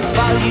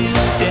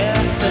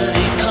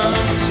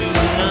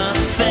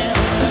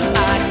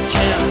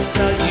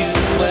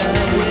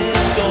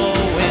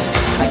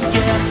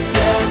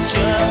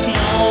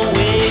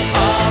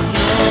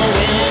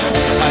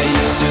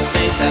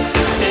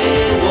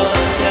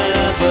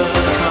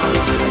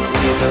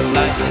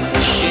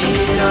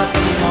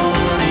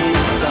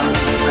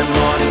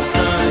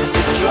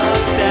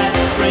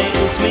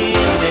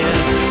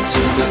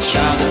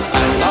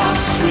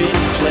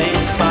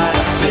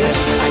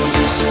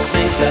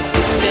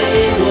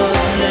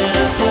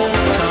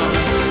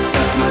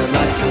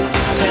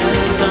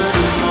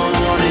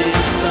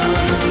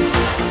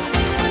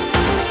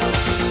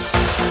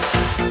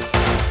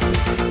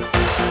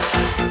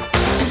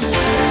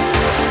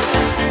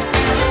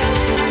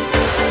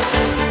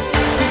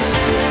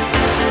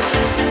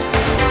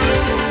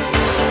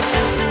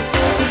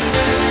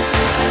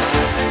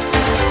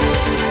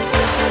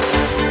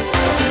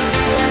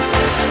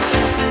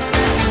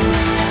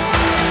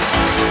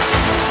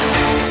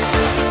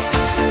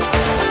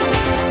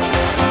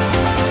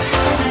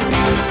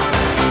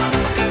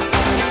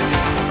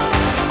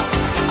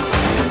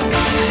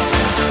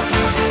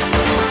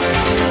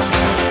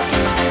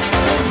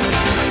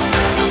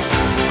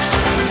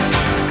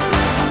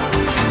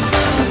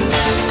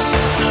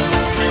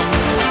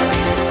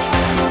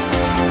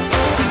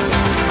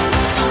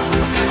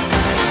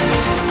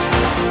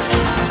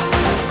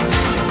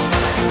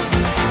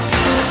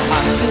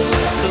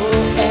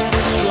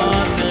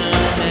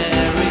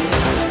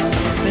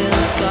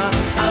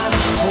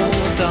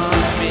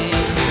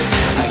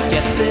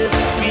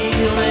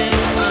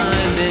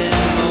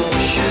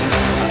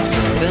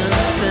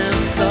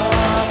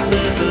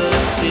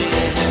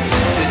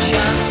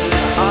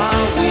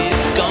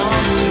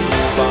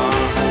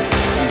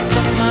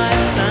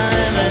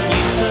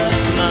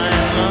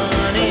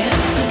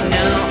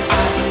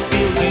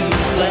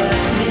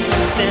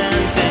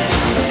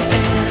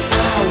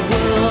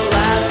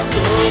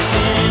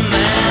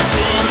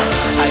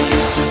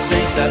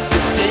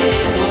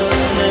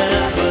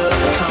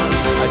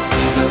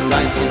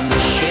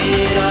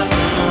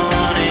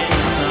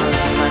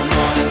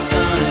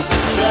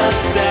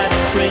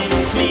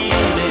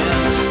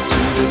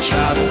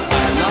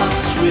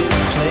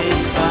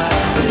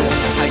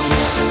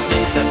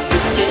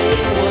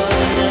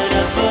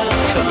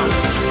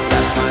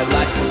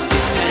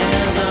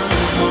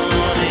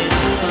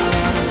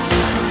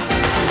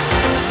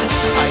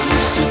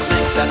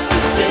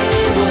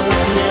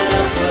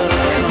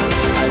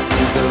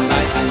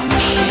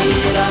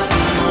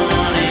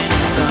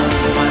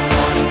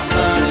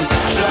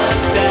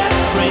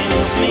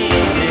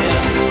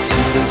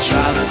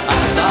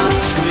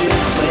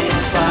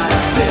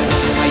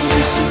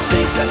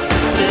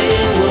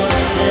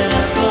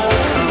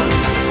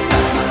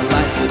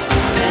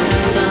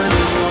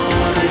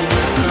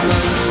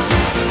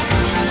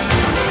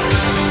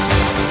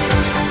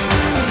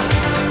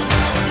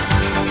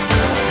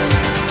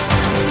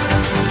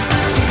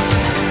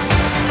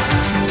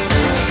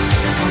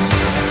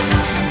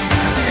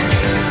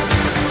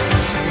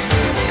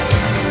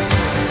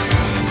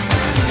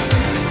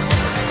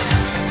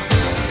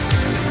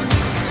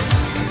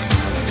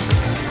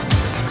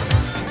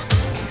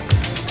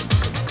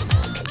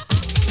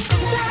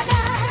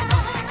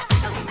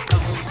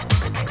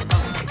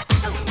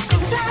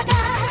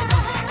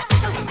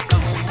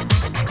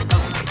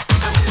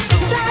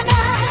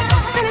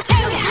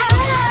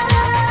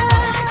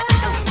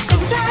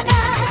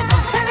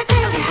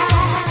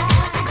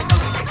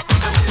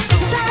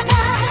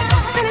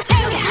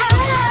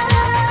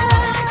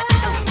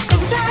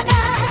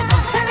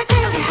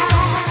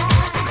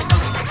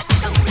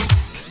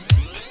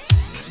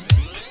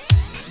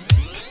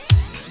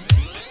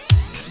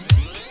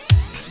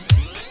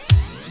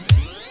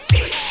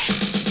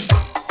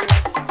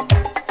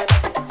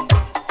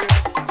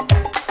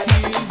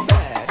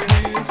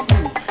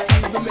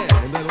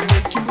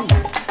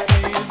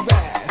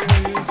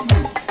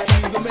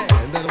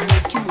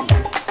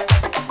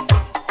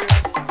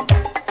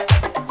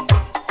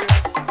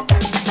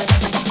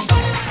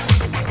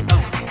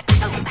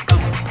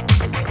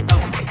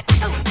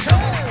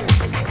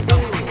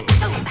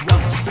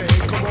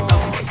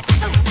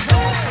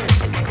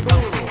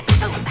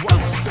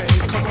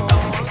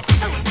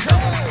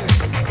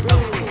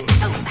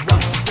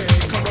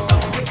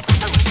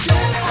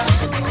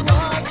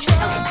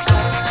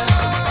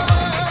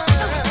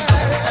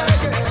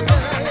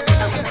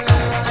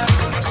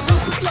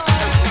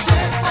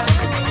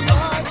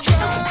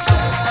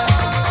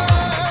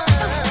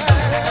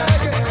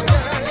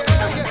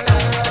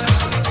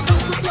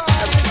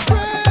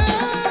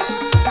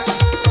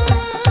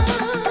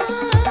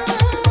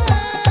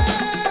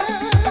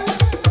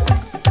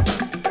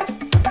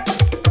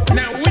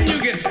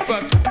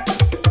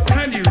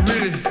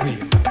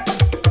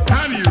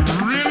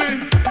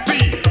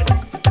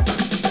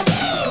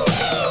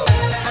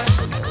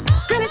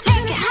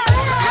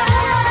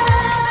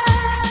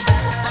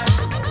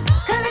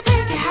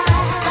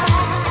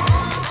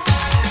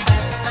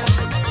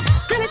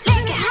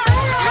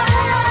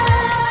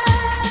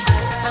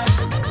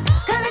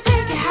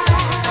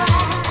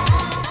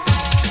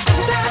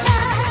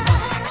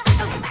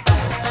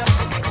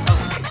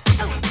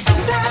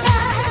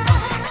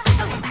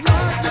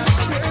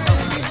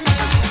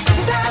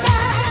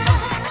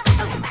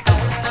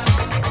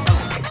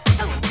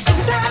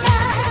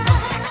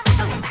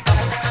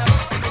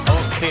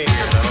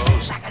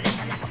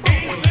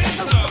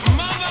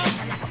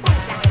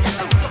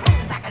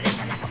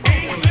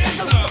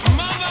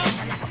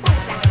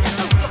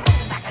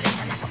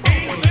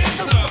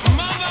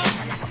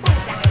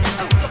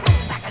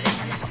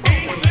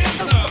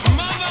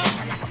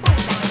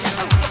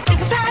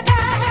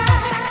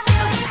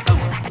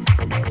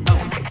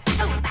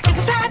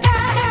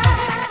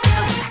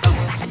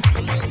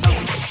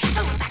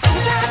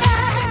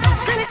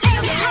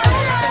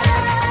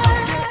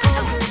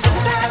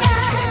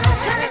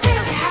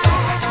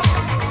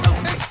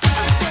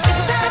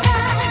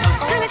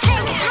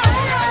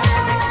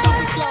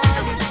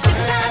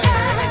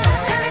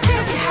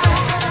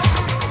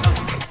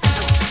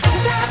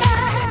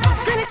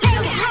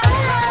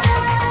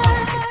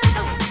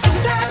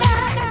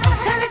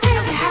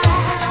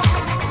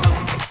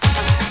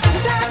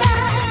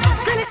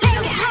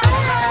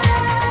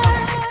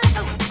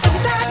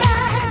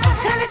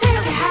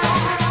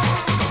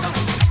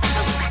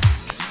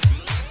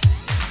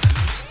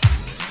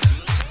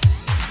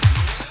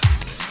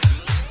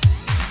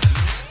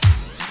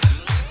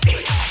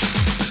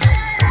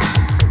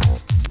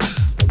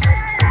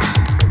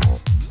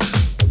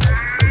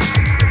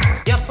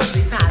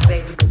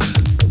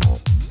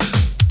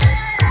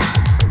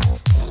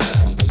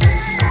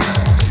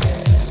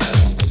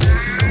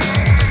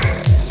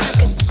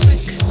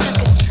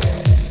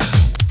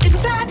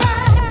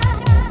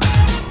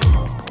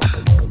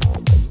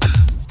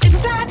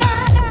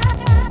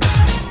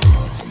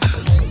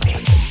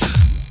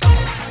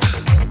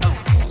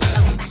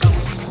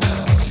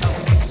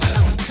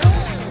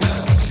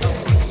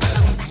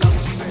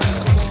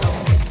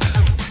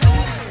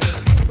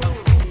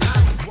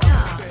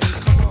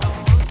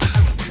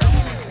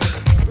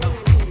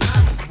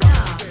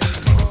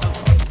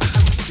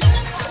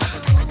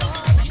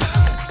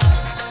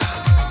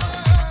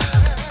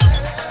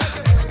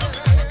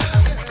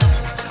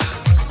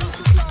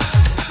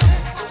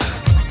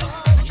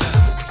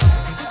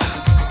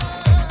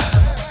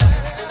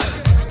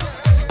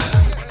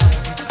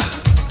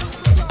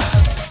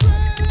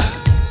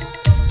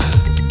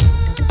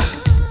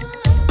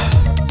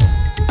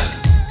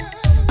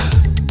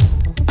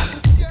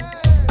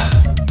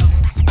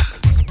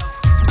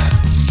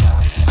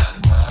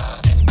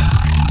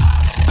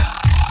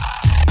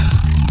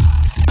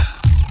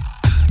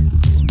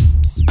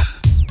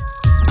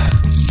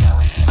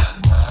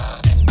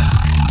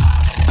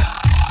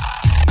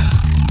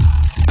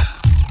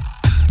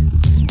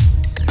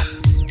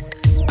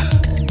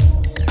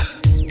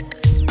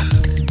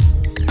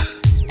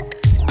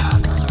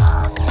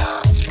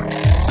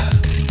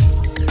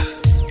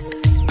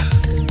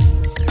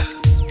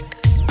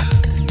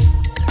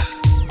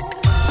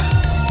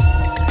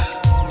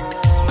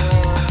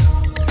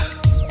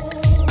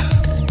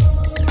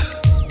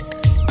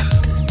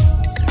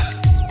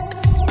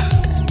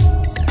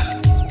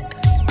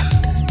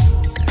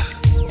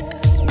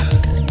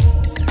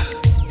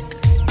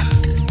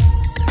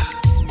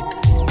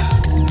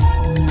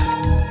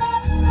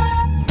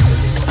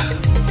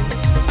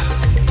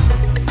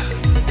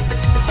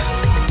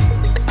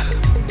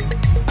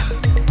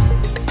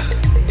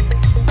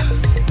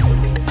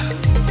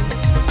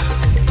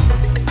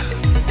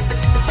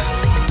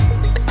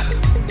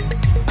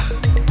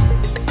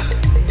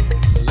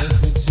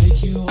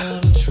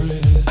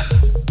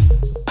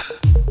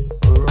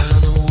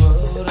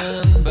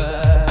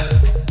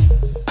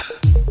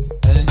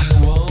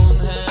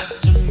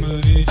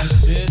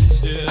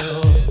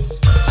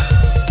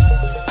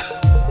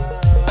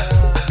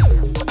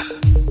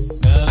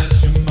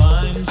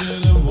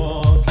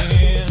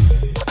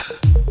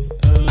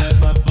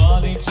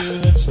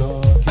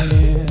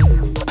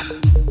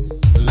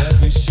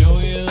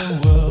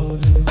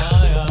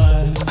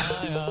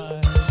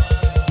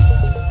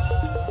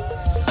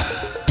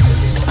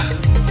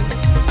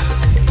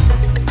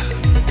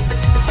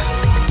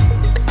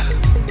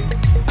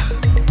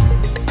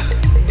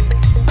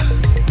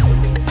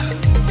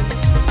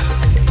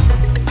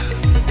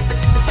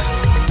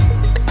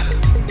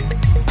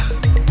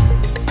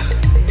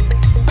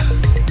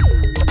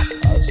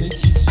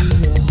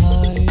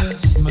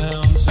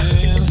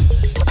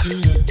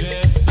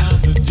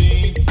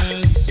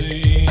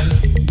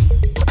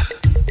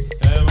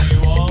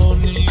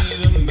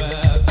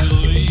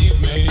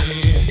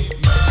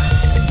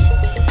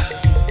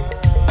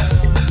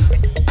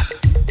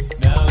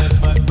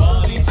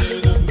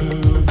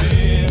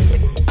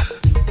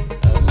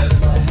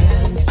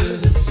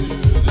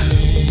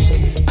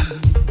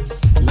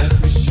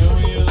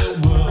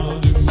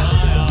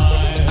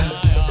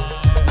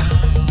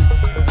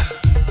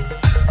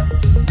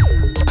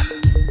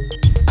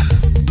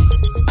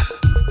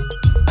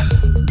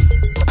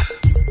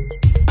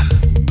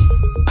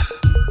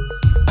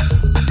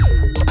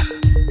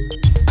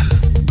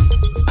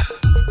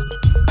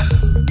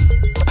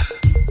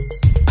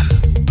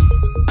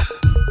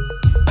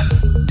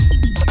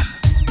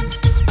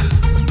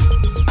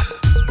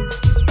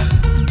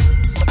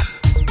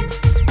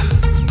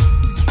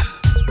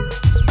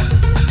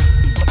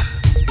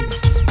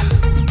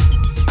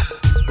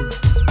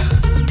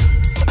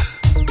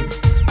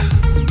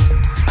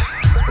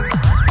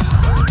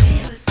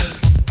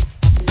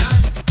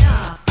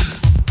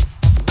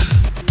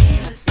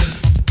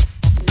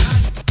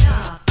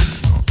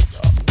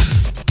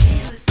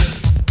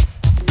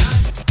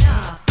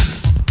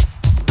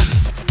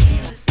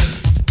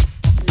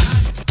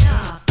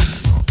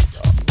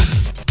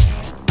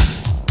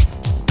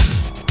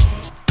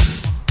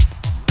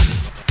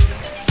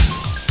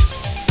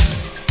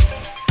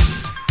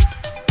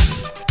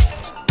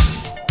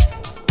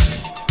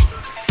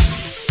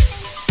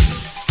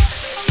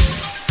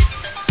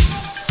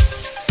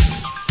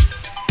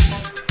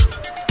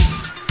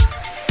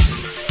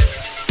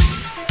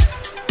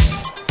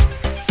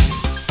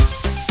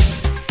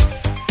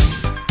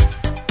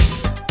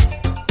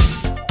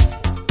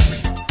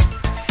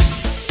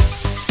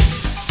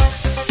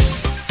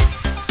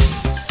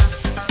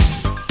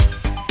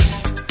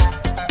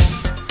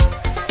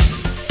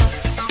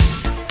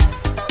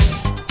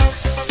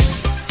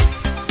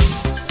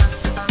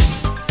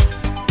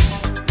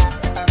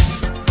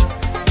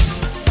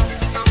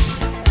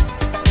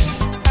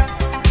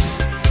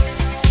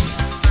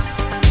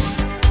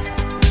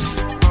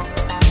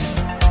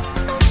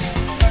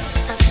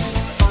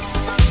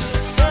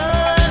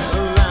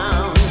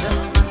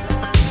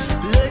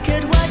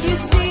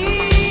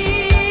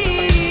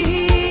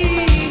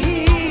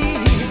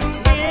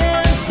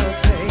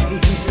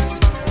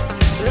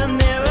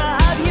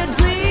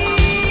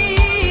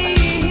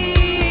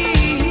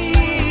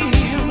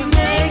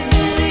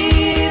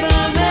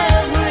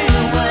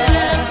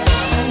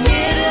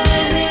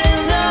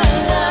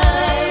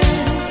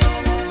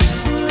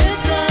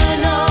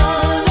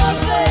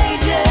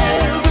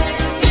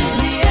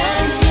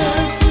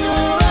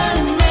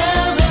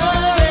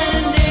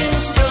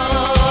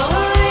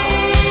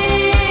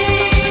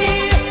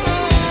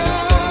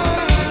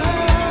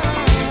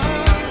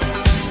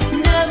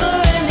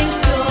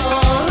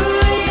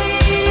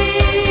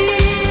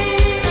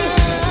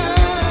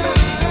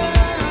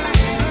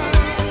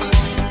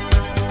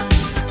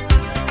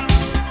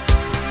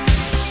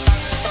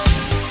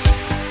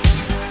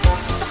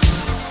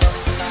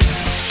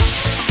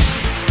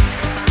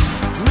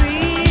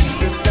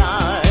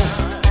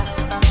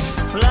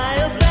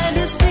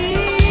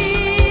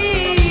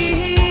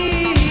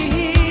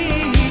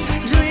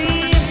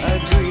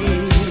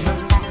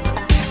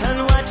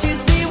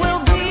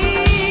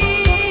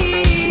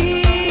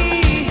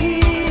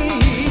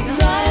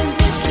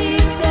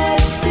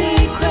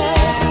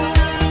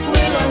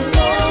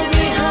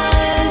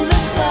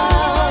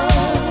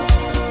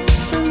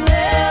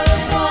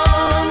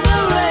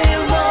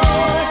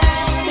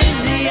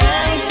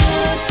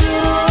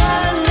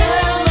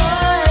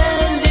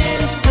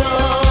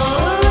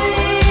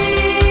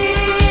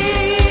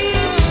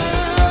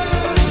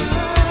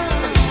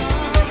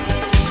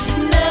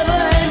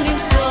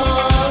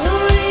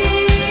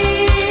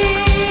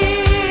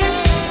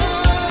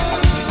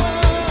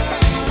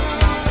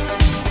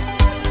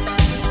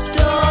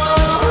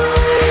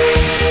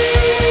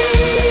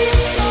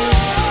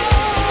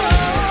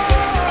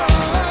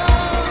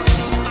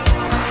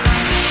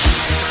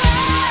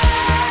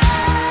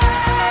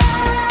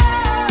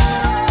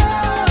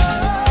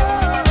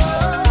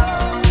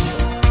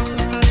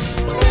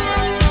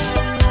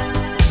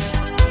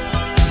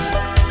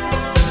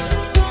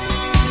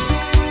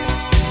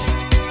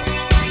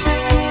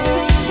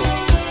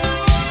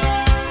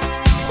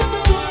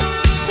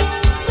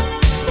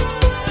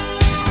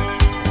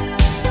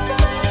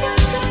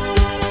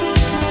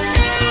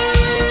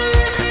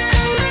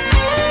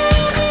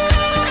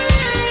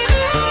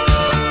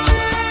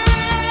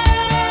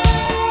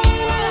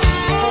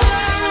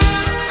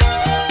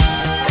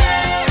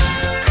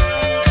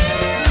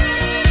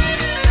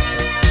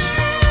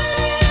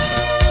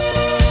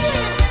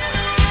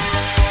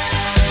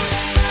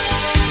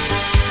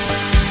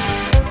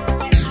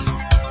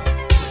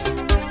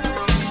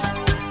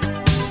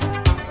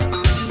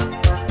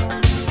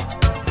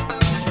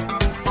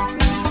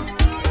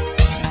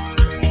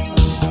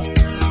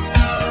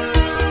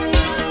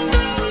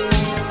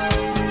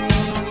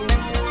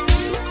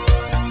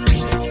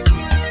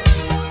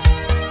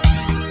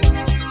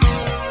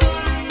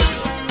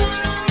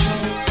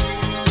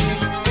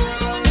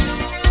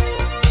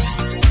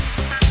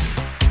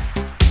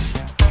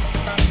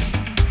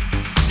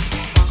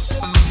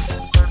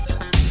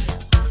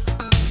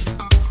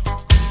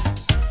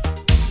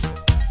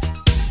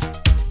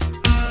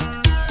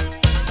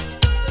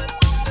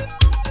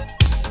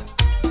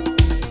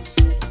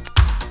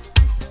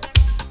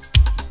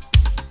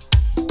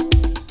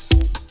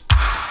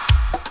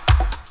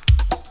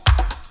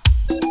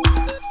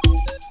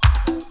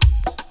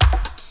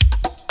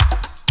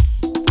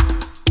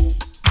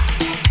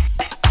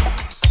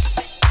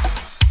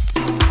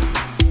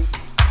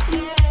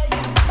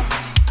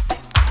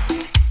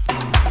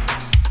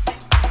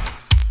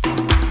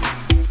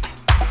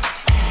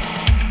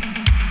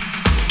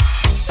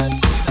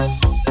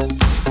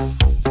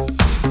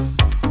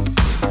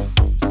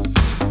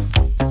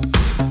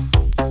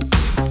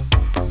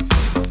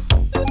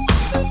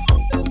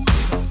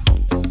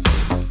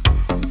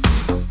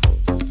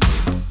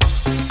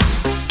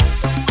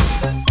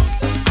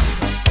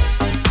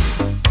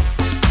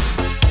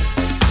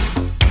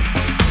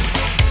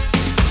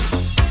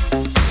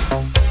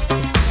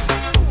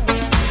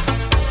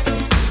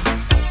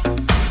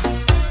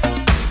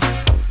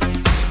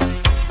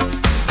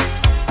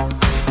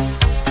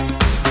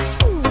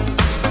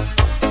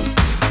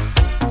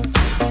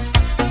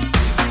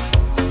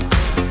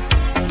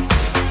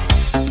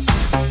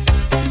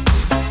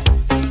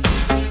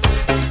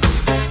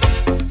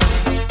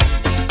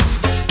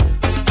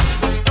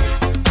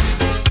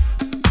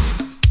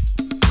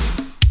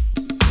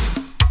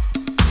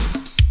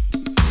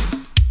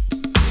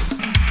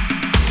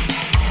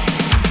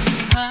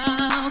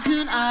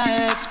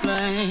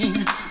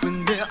 explain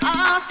when there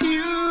are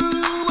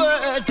few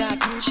words I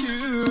can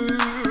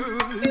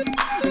choose?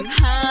 And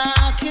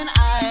how can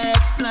I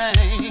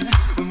explain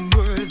when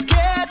words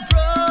get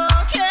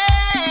broken?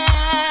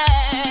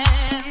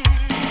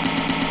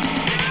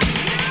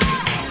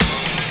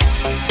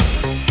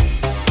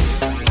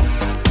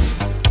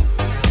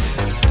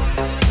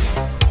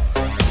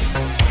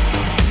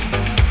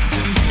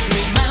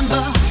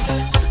 Remember,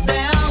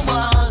 there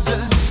was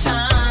a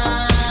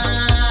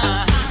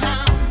time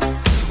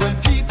when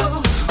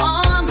people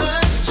on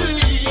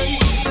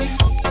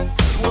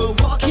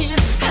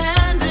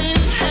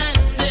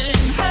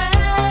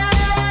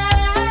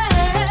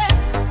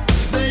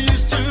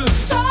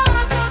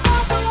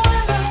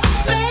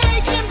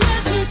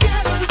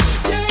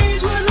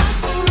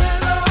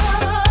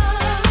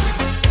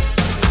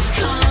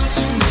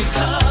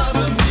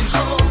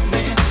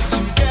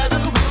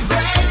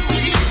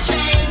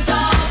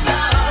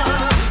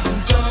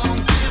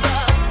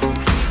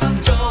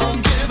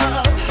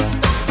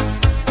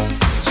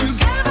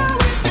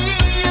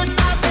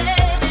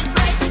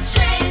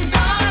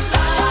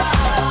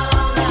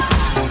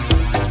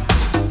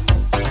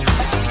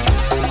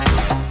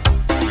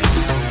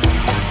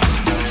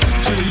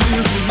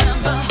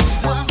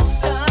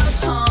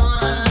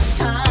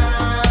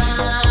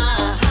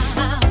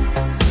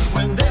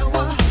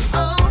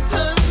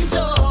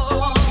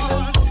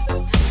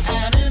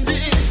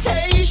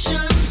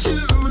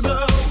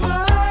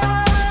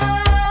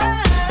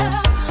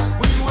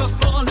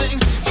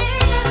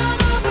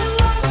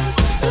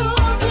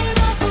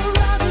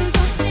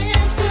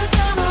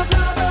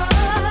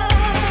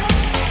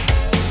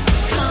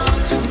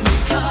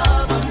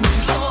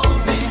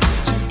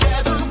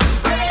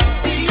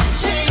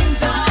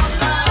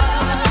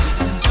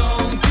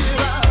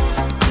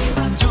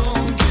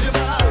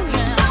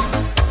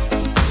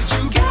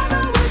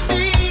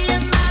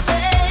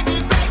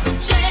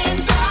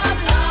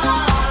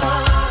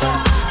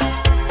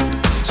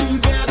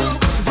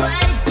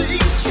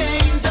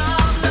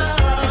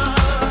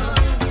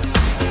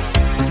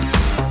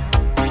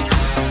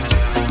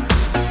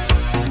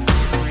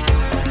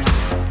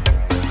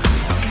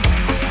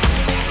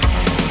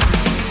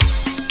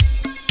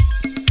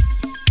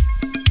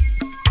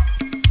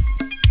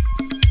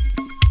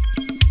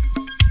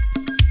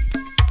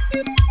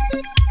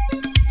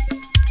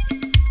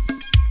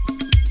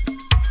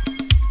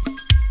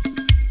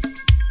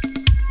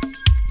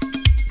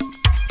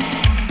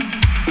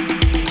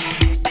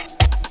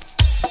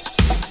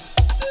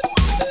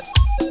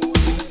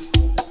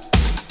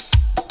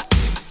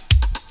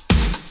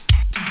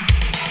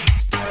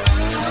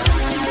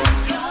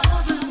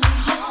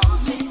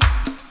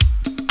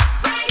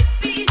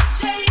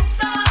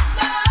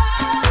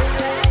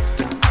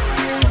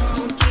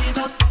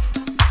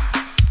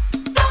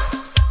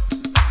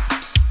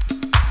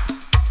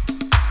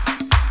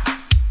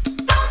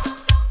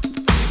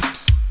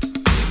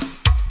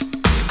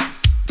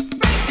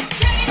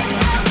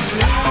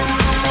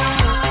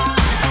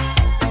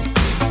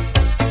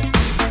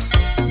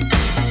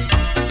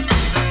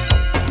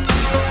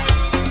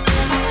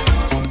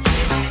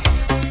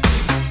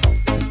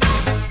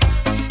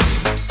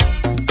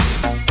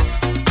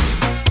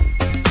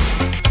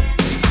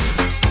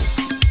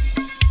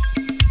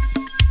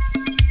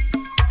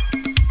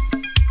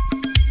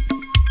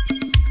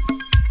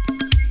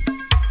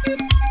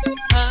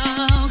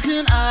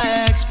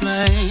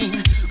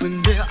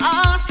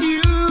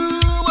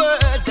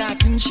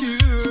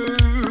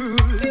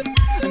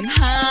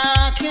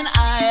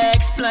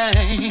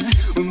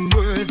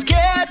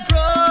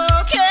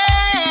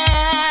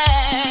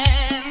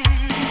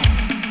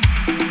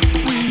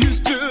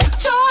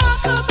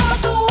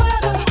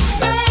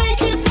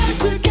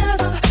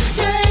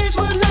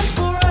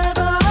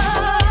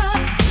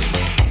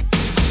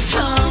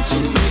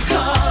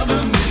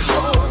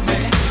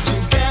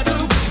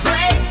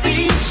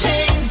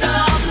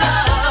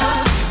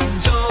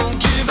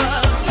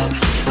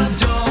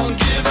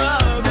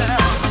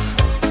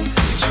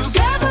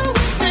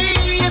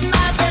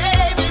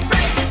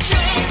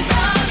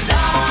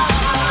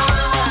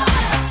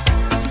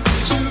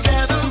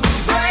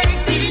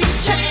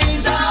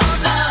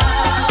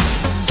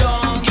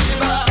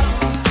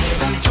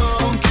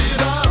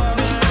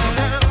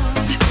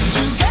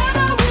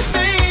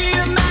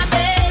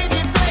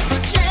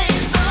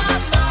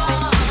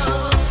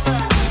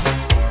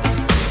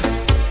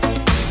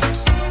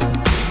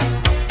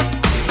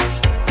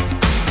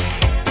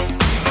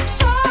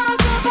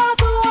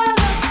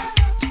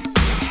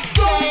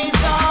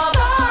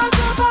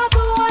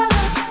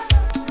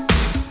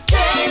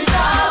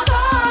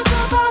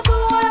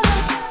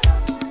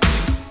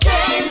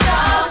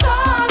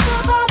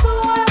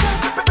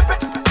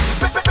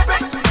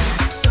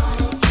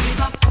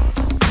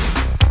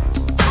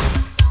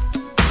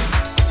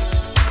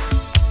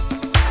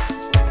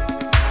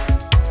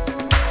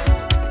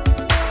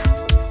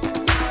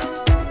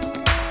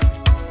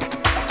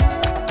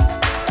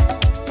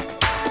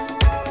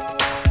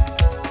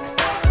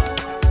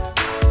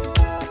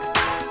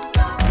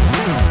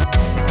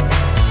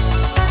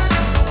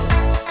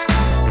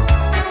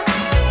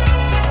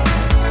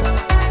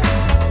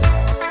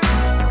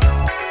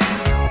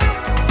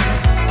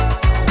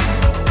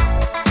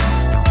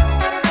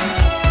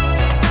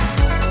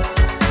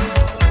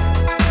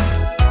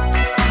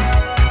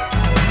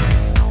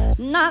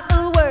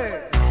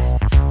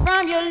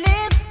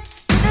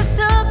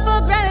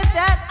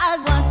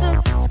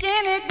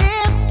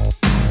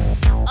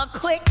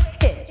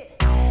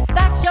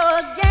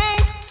your